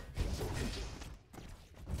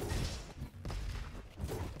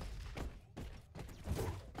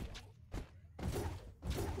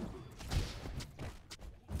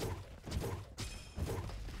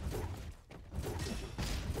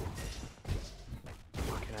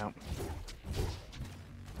 Fucking hell.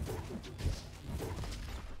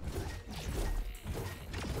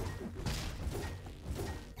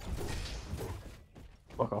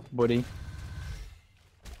 Fuck off, buddy.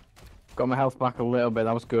 Got my health back a little bit,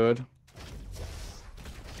 that was good.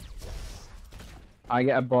 I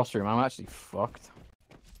get a boss room, I'm actually fucked.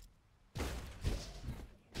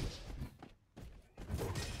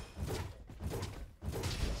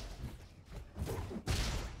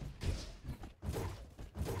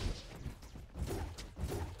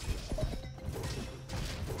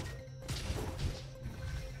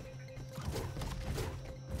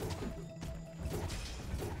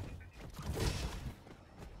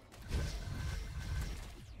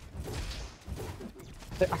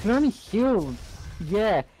 I can only heal.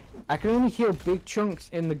 Yeah, I can only heal big chunks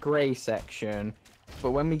in the grey section,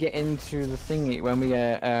 but when we get into the thingy, when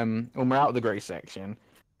we're out of the grey section,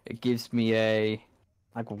 it gives me a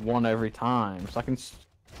like one every time, so I can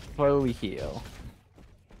slowly heal.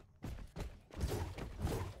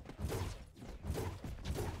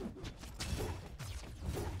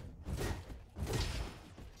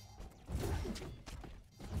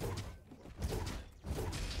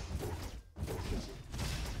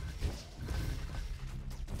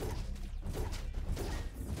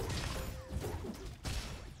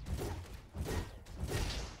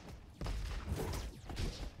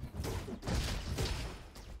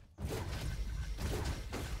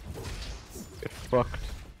 Get fucked.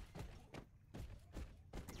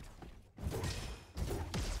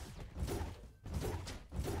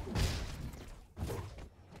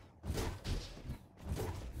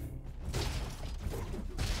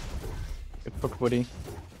 Get fucked, buddy.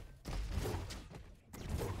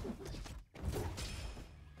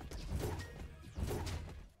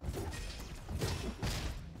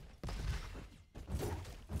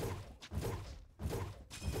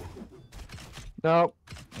 Nope.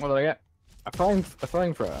 What did I get? A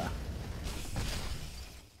flamethrower.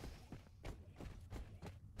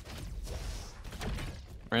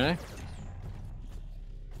 Really?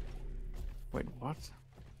 Wait, what?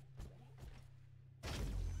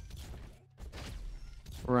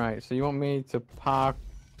 Right, so you want me to park...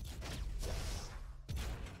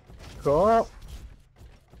 Go!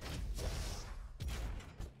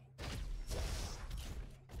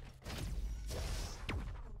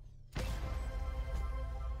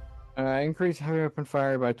 Increase heavy weapon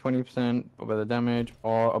fire by 20% by the damage,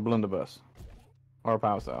 or a blunderbuss. Or a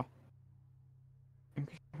power cell.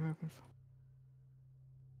 Increase heavy weapon fire.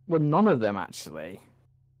 Well, none of them, actually.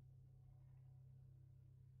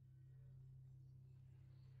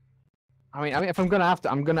 I mean, if I'm gonna have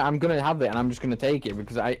to, I'm gonna have it, and I'm just gonna take it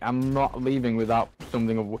because I'm not leaving without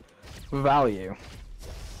something of value.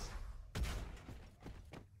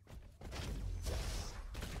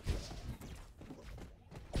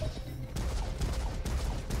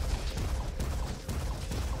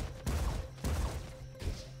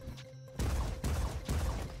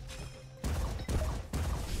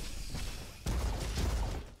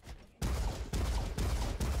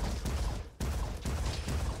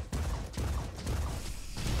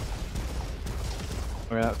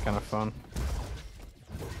 Okay, that's kind of fun.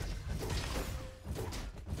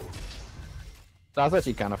 That's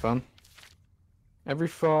actually kind of fun. Every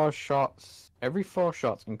four shots,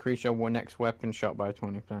 increase your next weapon shot by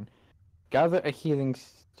 20%. Gathering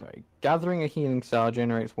a healing cell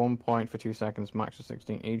generates 1 point for 2 seconds, max of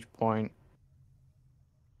 16. Each point.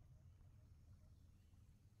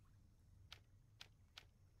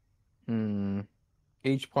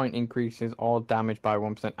 Each point increases all damage by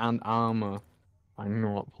 1% and armor by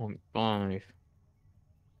 0.5.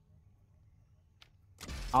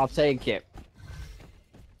 I'll take it.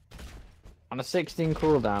 On a 16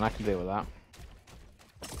 cooldown, I can deal with that.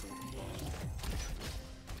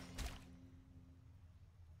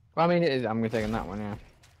 Well, I mean, it is. I'm gonna take that one, yeah.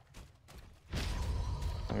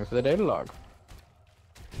 Thanks for the data log.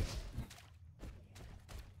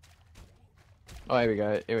 Oh, here we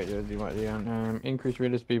go. Here we go. Increase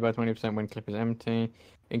reader speed by 20% when clip is empty.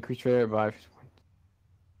 Increase reader by...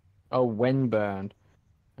 Oh, when burned.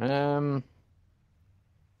 No,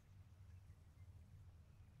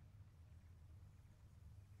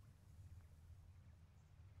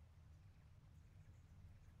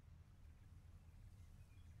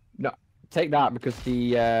 take that because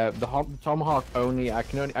the tomahawk I only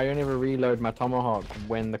ever reload my tomahawk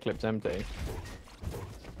when the clip's empty.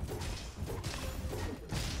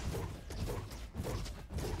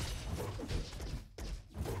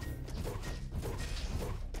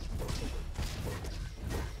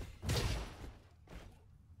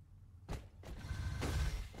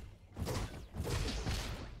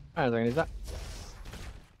 I don't think is that.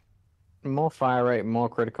 More fire rate, more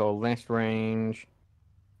critical, less range.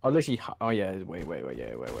 Oh, literally. Oh yeah,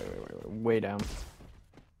 way down.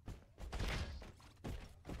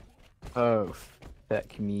 Oh,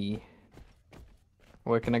 fuck me.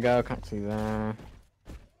 Where can I go? Can't see there.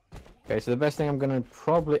 Okay, so the best thing I'm gonna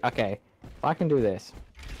probably... Okay, if I can do this.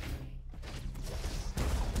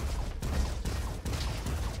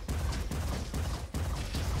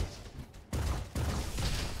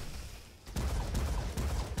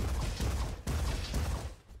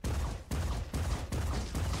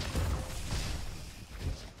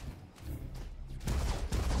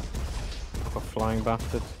 Flying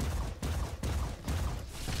bastard.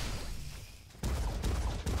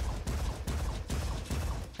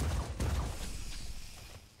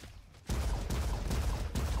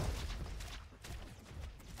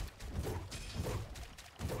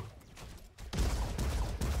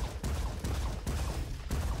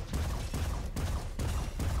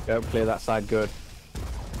 Go clear that side good.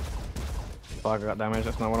 Fuck, I got damage,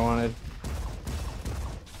 that's not what I wanted.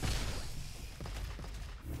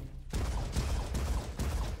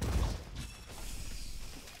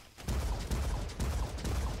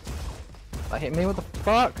 That hit me, what the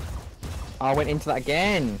fuck? Oh, I went into that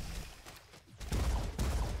again.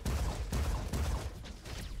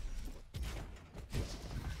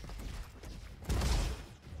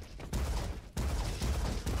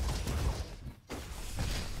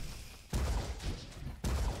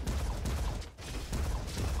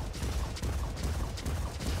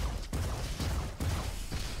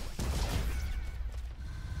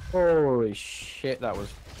 Holy shit, that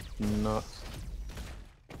was nuts.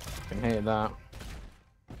 I can hear that.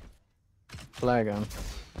 Play again.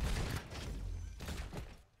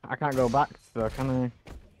 I can't go back though, can I?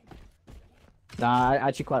 Nah, I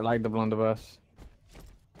actually quite like the blunderbuss.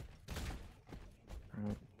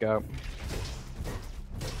 Right, go.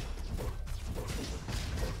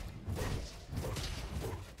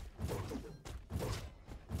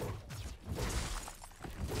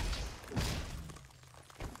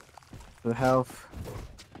 The health.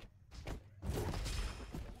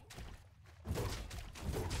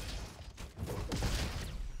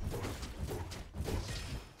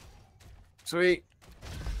 Sweet.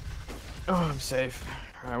 Oh, I'm safe.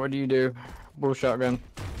 Alright, what do you do? Bull shotgun.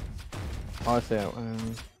 Oh, I see it.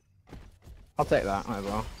 I'll take that, might as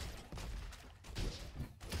well.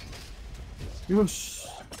 Yes!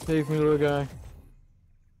 Save me, little guy.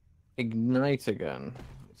 Ignite again.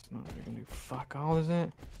 It's not really gonna do fuck all, is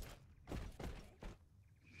it?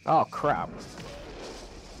 Oh, crap.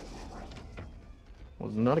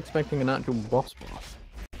 Was not expecting an actual boss.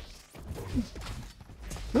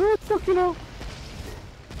 Oh, fuck you know.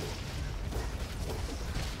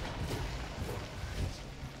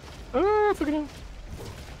 Oh, fucking hell.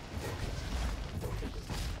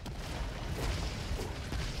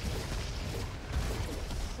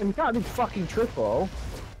 And you can't do fucking triple.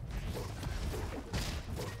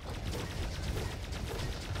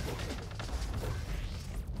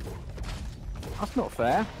 That's not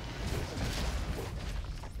fair.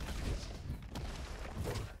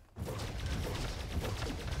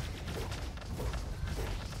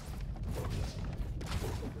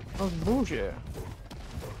 That's bullshit.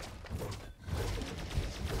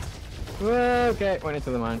 Okay, went into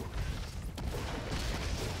the mine.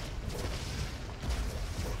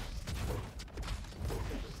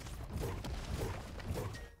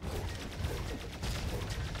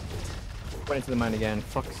 Went into the mine again,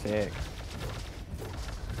 fuck's sake.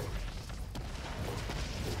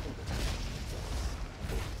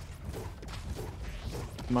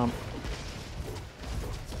 Come on.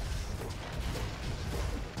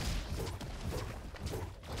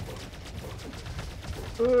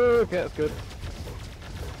 Okay, that's good.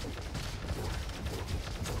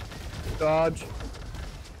 Dodge.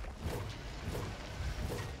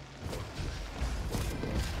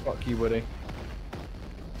 Fuck you, Woody.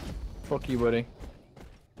 Fuck you, Woody.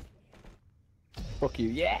 Fuck you.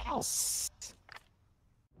 Yes!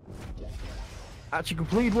 Actually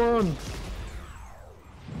complete one!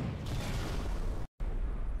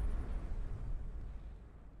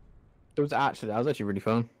 That was actually really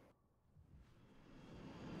fun.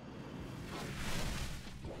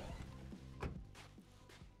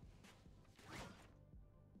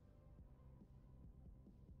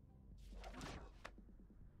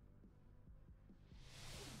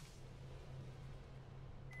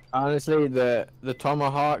 Honestly, the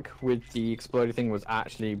tomahawk with the exploding thing was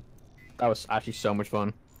actually so much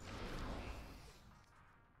fun.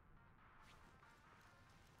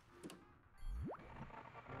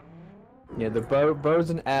 Yeah, the bows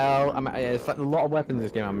and L. Yeah, it's like a lot of weapons in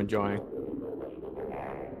this game I'm enjoying.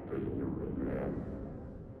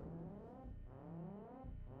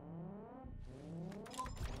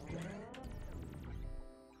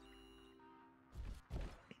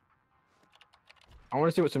 I want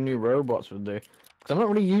to see what some new robots would do. Because I'm not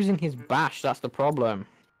really using his bash, that's the problem.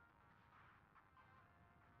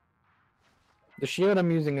 The shield I'm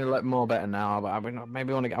using is like more better now, but I want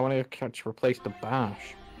to replace the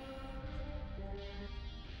bash.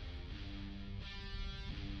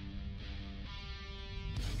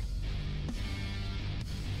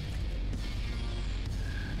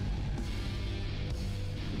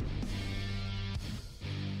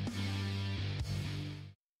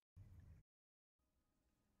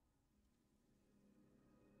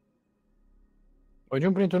 We're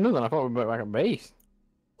jumping into another one. I thought we'd be back at base.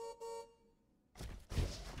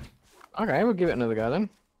 Okay, we'll give it another go then.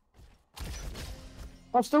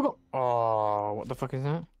 I've still got... Oh, what the fuck is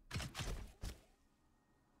that?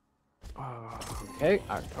 Okay,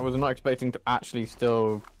 I was not expecting to actually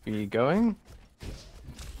still be going.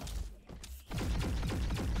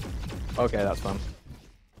 Okay, that's fun.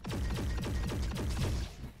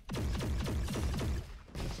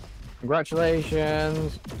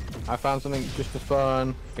 Congratulations! I found something just as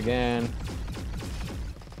fun again.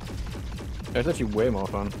 It's actually way more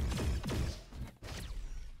fun.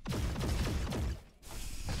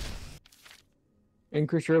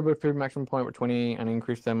 Increase your ability to maximum point with 20 and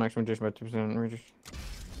increase their maximum distance by 2%.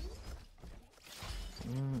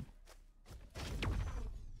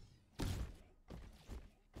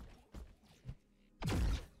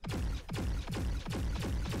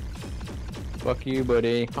 Fuck you,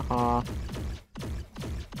 buddy. Haha.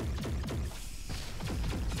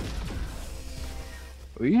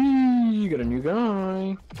 Wee, you got a new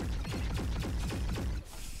guy.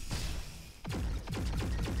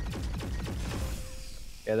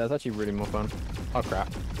 Yeah, that's actually really more fun. Oh crap.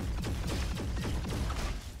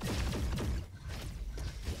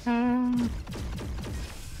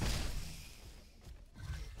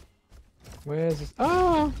 Where's this?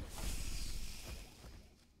 Oh!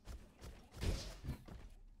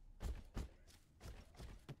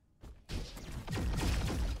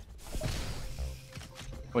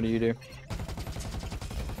 What do you do?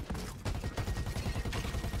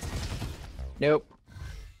 Nope.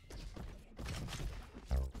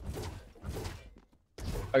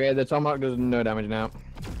 Okay, the tomahawk does no damage now.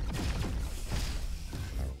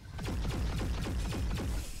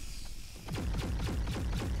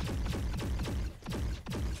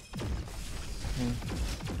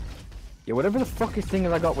 Yeah, whatever the fuck is thing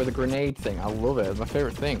I got with a grenade thing, I love it. It's my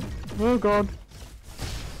favorite thing. Oh god.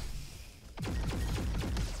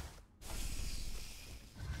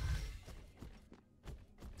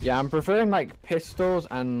 Yeah, I'm preferring like pistols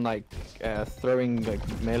and like throwing like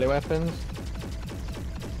melee weapons.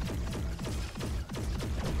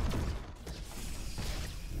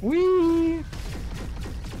 Whee!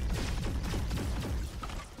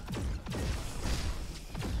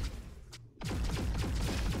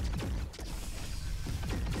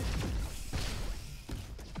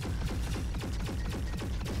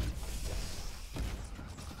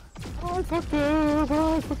 I fucked up,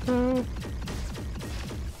 I fucked up.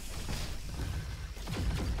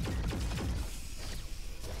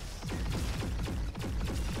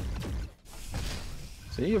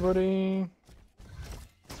 See you, buddy.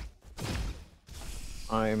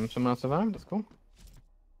 I'm somehow survived, that's cool.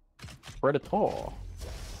 Predator.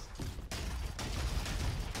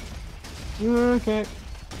 Okay.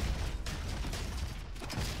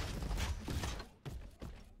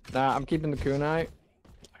 Nah, I'm keeping the kunai.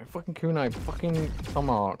 Fucking kunai, fucking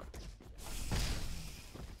tomahawk.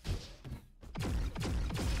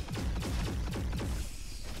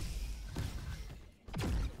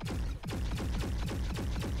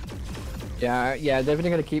 Yeah, definitely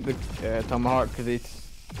gonna keep the tomahawk because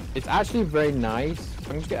it's actually very nice.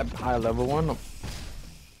 I'm just get a higher level one.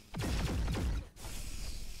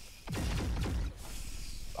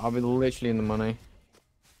 I'll be literally in the money.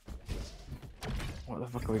 What the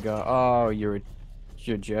fuck have we got? Oh, you're a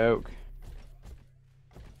joke.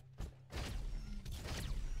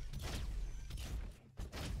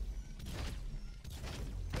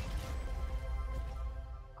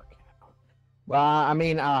 Well, I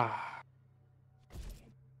mean, I'm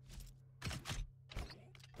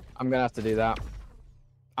gonna have to do that.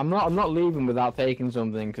 I'm not leaving without taking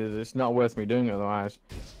something because it's not worth me doing it otherwise.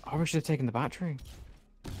 Oh, I should have taken the battery.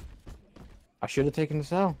 I should have taken the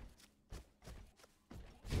cell.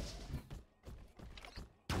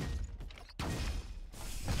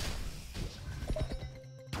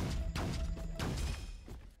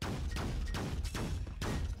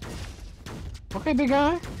 Okay, big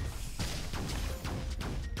guy.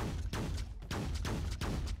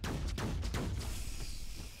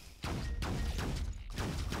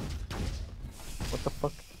 What the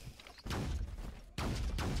fuck?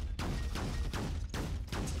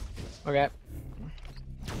 Okay.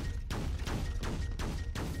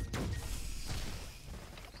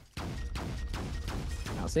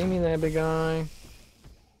 Now see me there, big guy.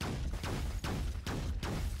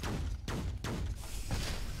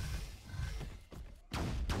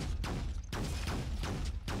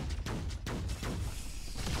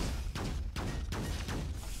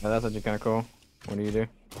 Oh, that's actually kind of cool. What do you do?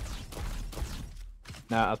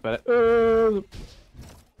 Nah, that's better.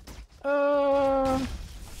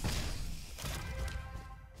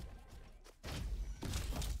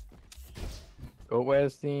 Oh,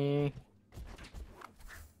 where's the...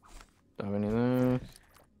 Don't have any of those.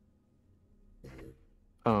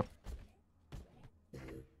 Oh.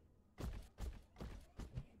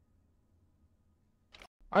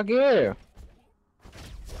 Fuck you.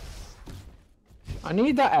 I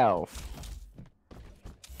need that elf.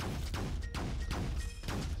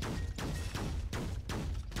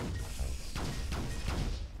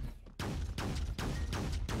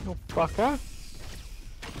 You fucker.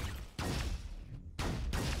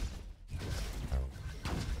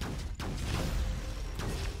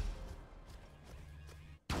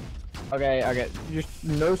 Okay. Just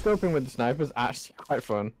no scoping with the sniper is actually quite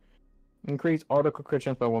fun. Increase auto crit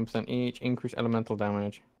chance by 1% each. Increase elemental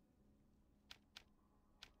damage.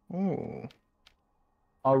 Ooh.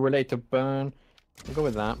 I'll relate to burn. I'll go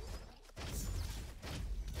with that.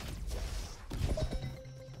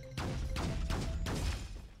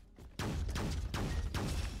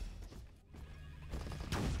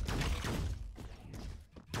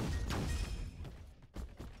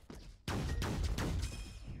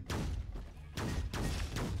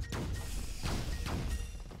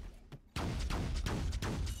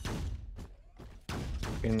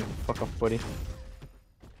 Fuck off, buddy.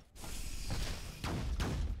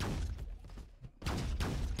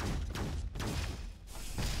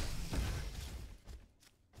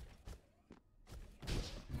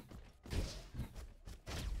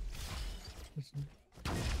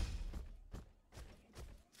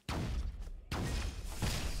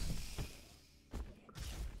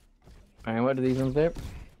 Alright, what do these ones do?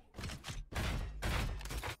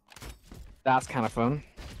 That's kind of fun.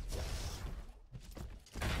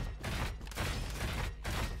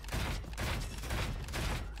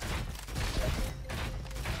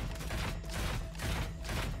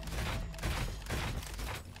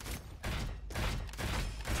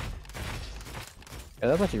 Yeah,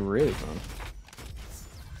 that's actually really fun.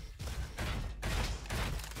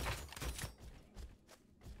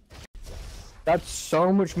 That's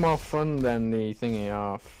so much more fun than the thingy.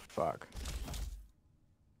 Oh, fuck.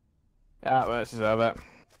 Yeah, well, this is over.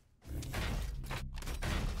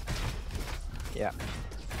 Yeah.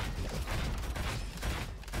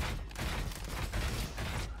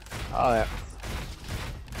 Oh, yeah.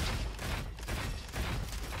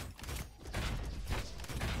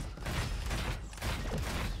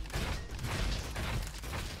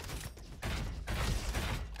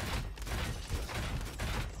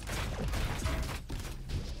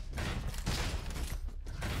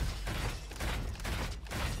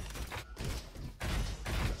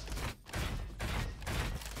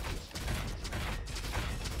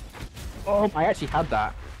 Oh, I actually had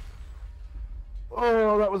that.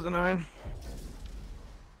 Oh, that was annoying.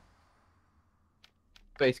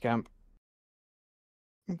 Basecamp.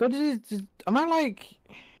 But am I like...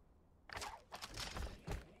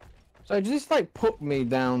 So does this like put me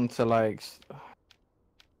down to like...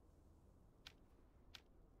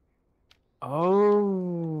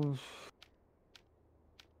 Oh...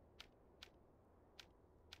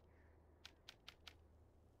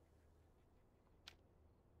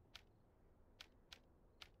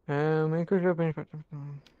 Increase opening...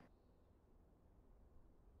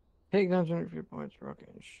 Take down 150 points, rocket.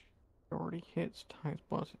 Already hits, times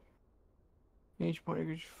plus. Each point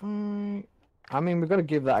equals 5. I mean, we've got to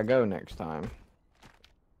give that a go next time.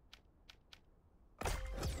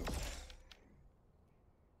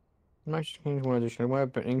 Max change one additional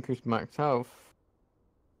weapon, increase max health.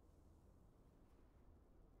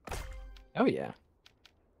 Oh yeah.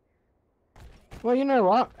 Well, you know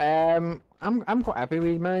what? I'm quite happy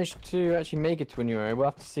we managed to actually make it to a new area. We'll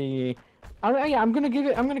have to see. Yeah, I'm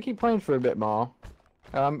gonna keep playing for a bit more.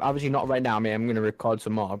 Obviously not right now. I mean, I'm gonna record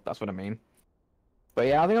some more. That's what I mean. But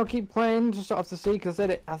yeah, I think I'll keep playing to sort of to see, because I said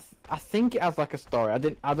it. I think it has like a story. I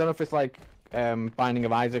don't know if it's like Binding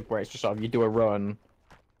of Isaac, where it's just sort of you do a run,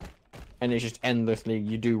 and it's just endlessly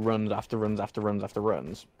you do runs after runs after runs after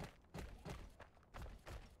runs.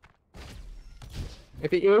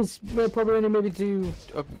 If it is, we'll probably only maybe do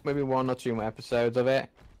maybe 1 or 2 more episodes of it.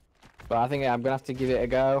 But I think I'm gonna have to give it a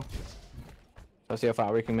go. Let's see how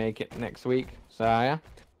far we can make it next week. So yeah,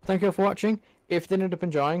 thank you all for watching. If you ended up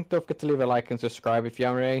enjoying, don't forget to leave a like and subscribe if you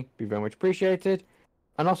haven't already. Be very much appreciated.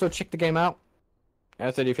 And also check the game out.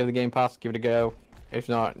 As I said, if you have the Game Pass, give it a go. If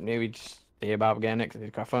not, maybe just see about getting it because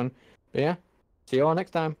it's quite fun. But yeah, see you all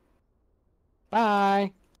next time.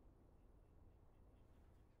 Bye.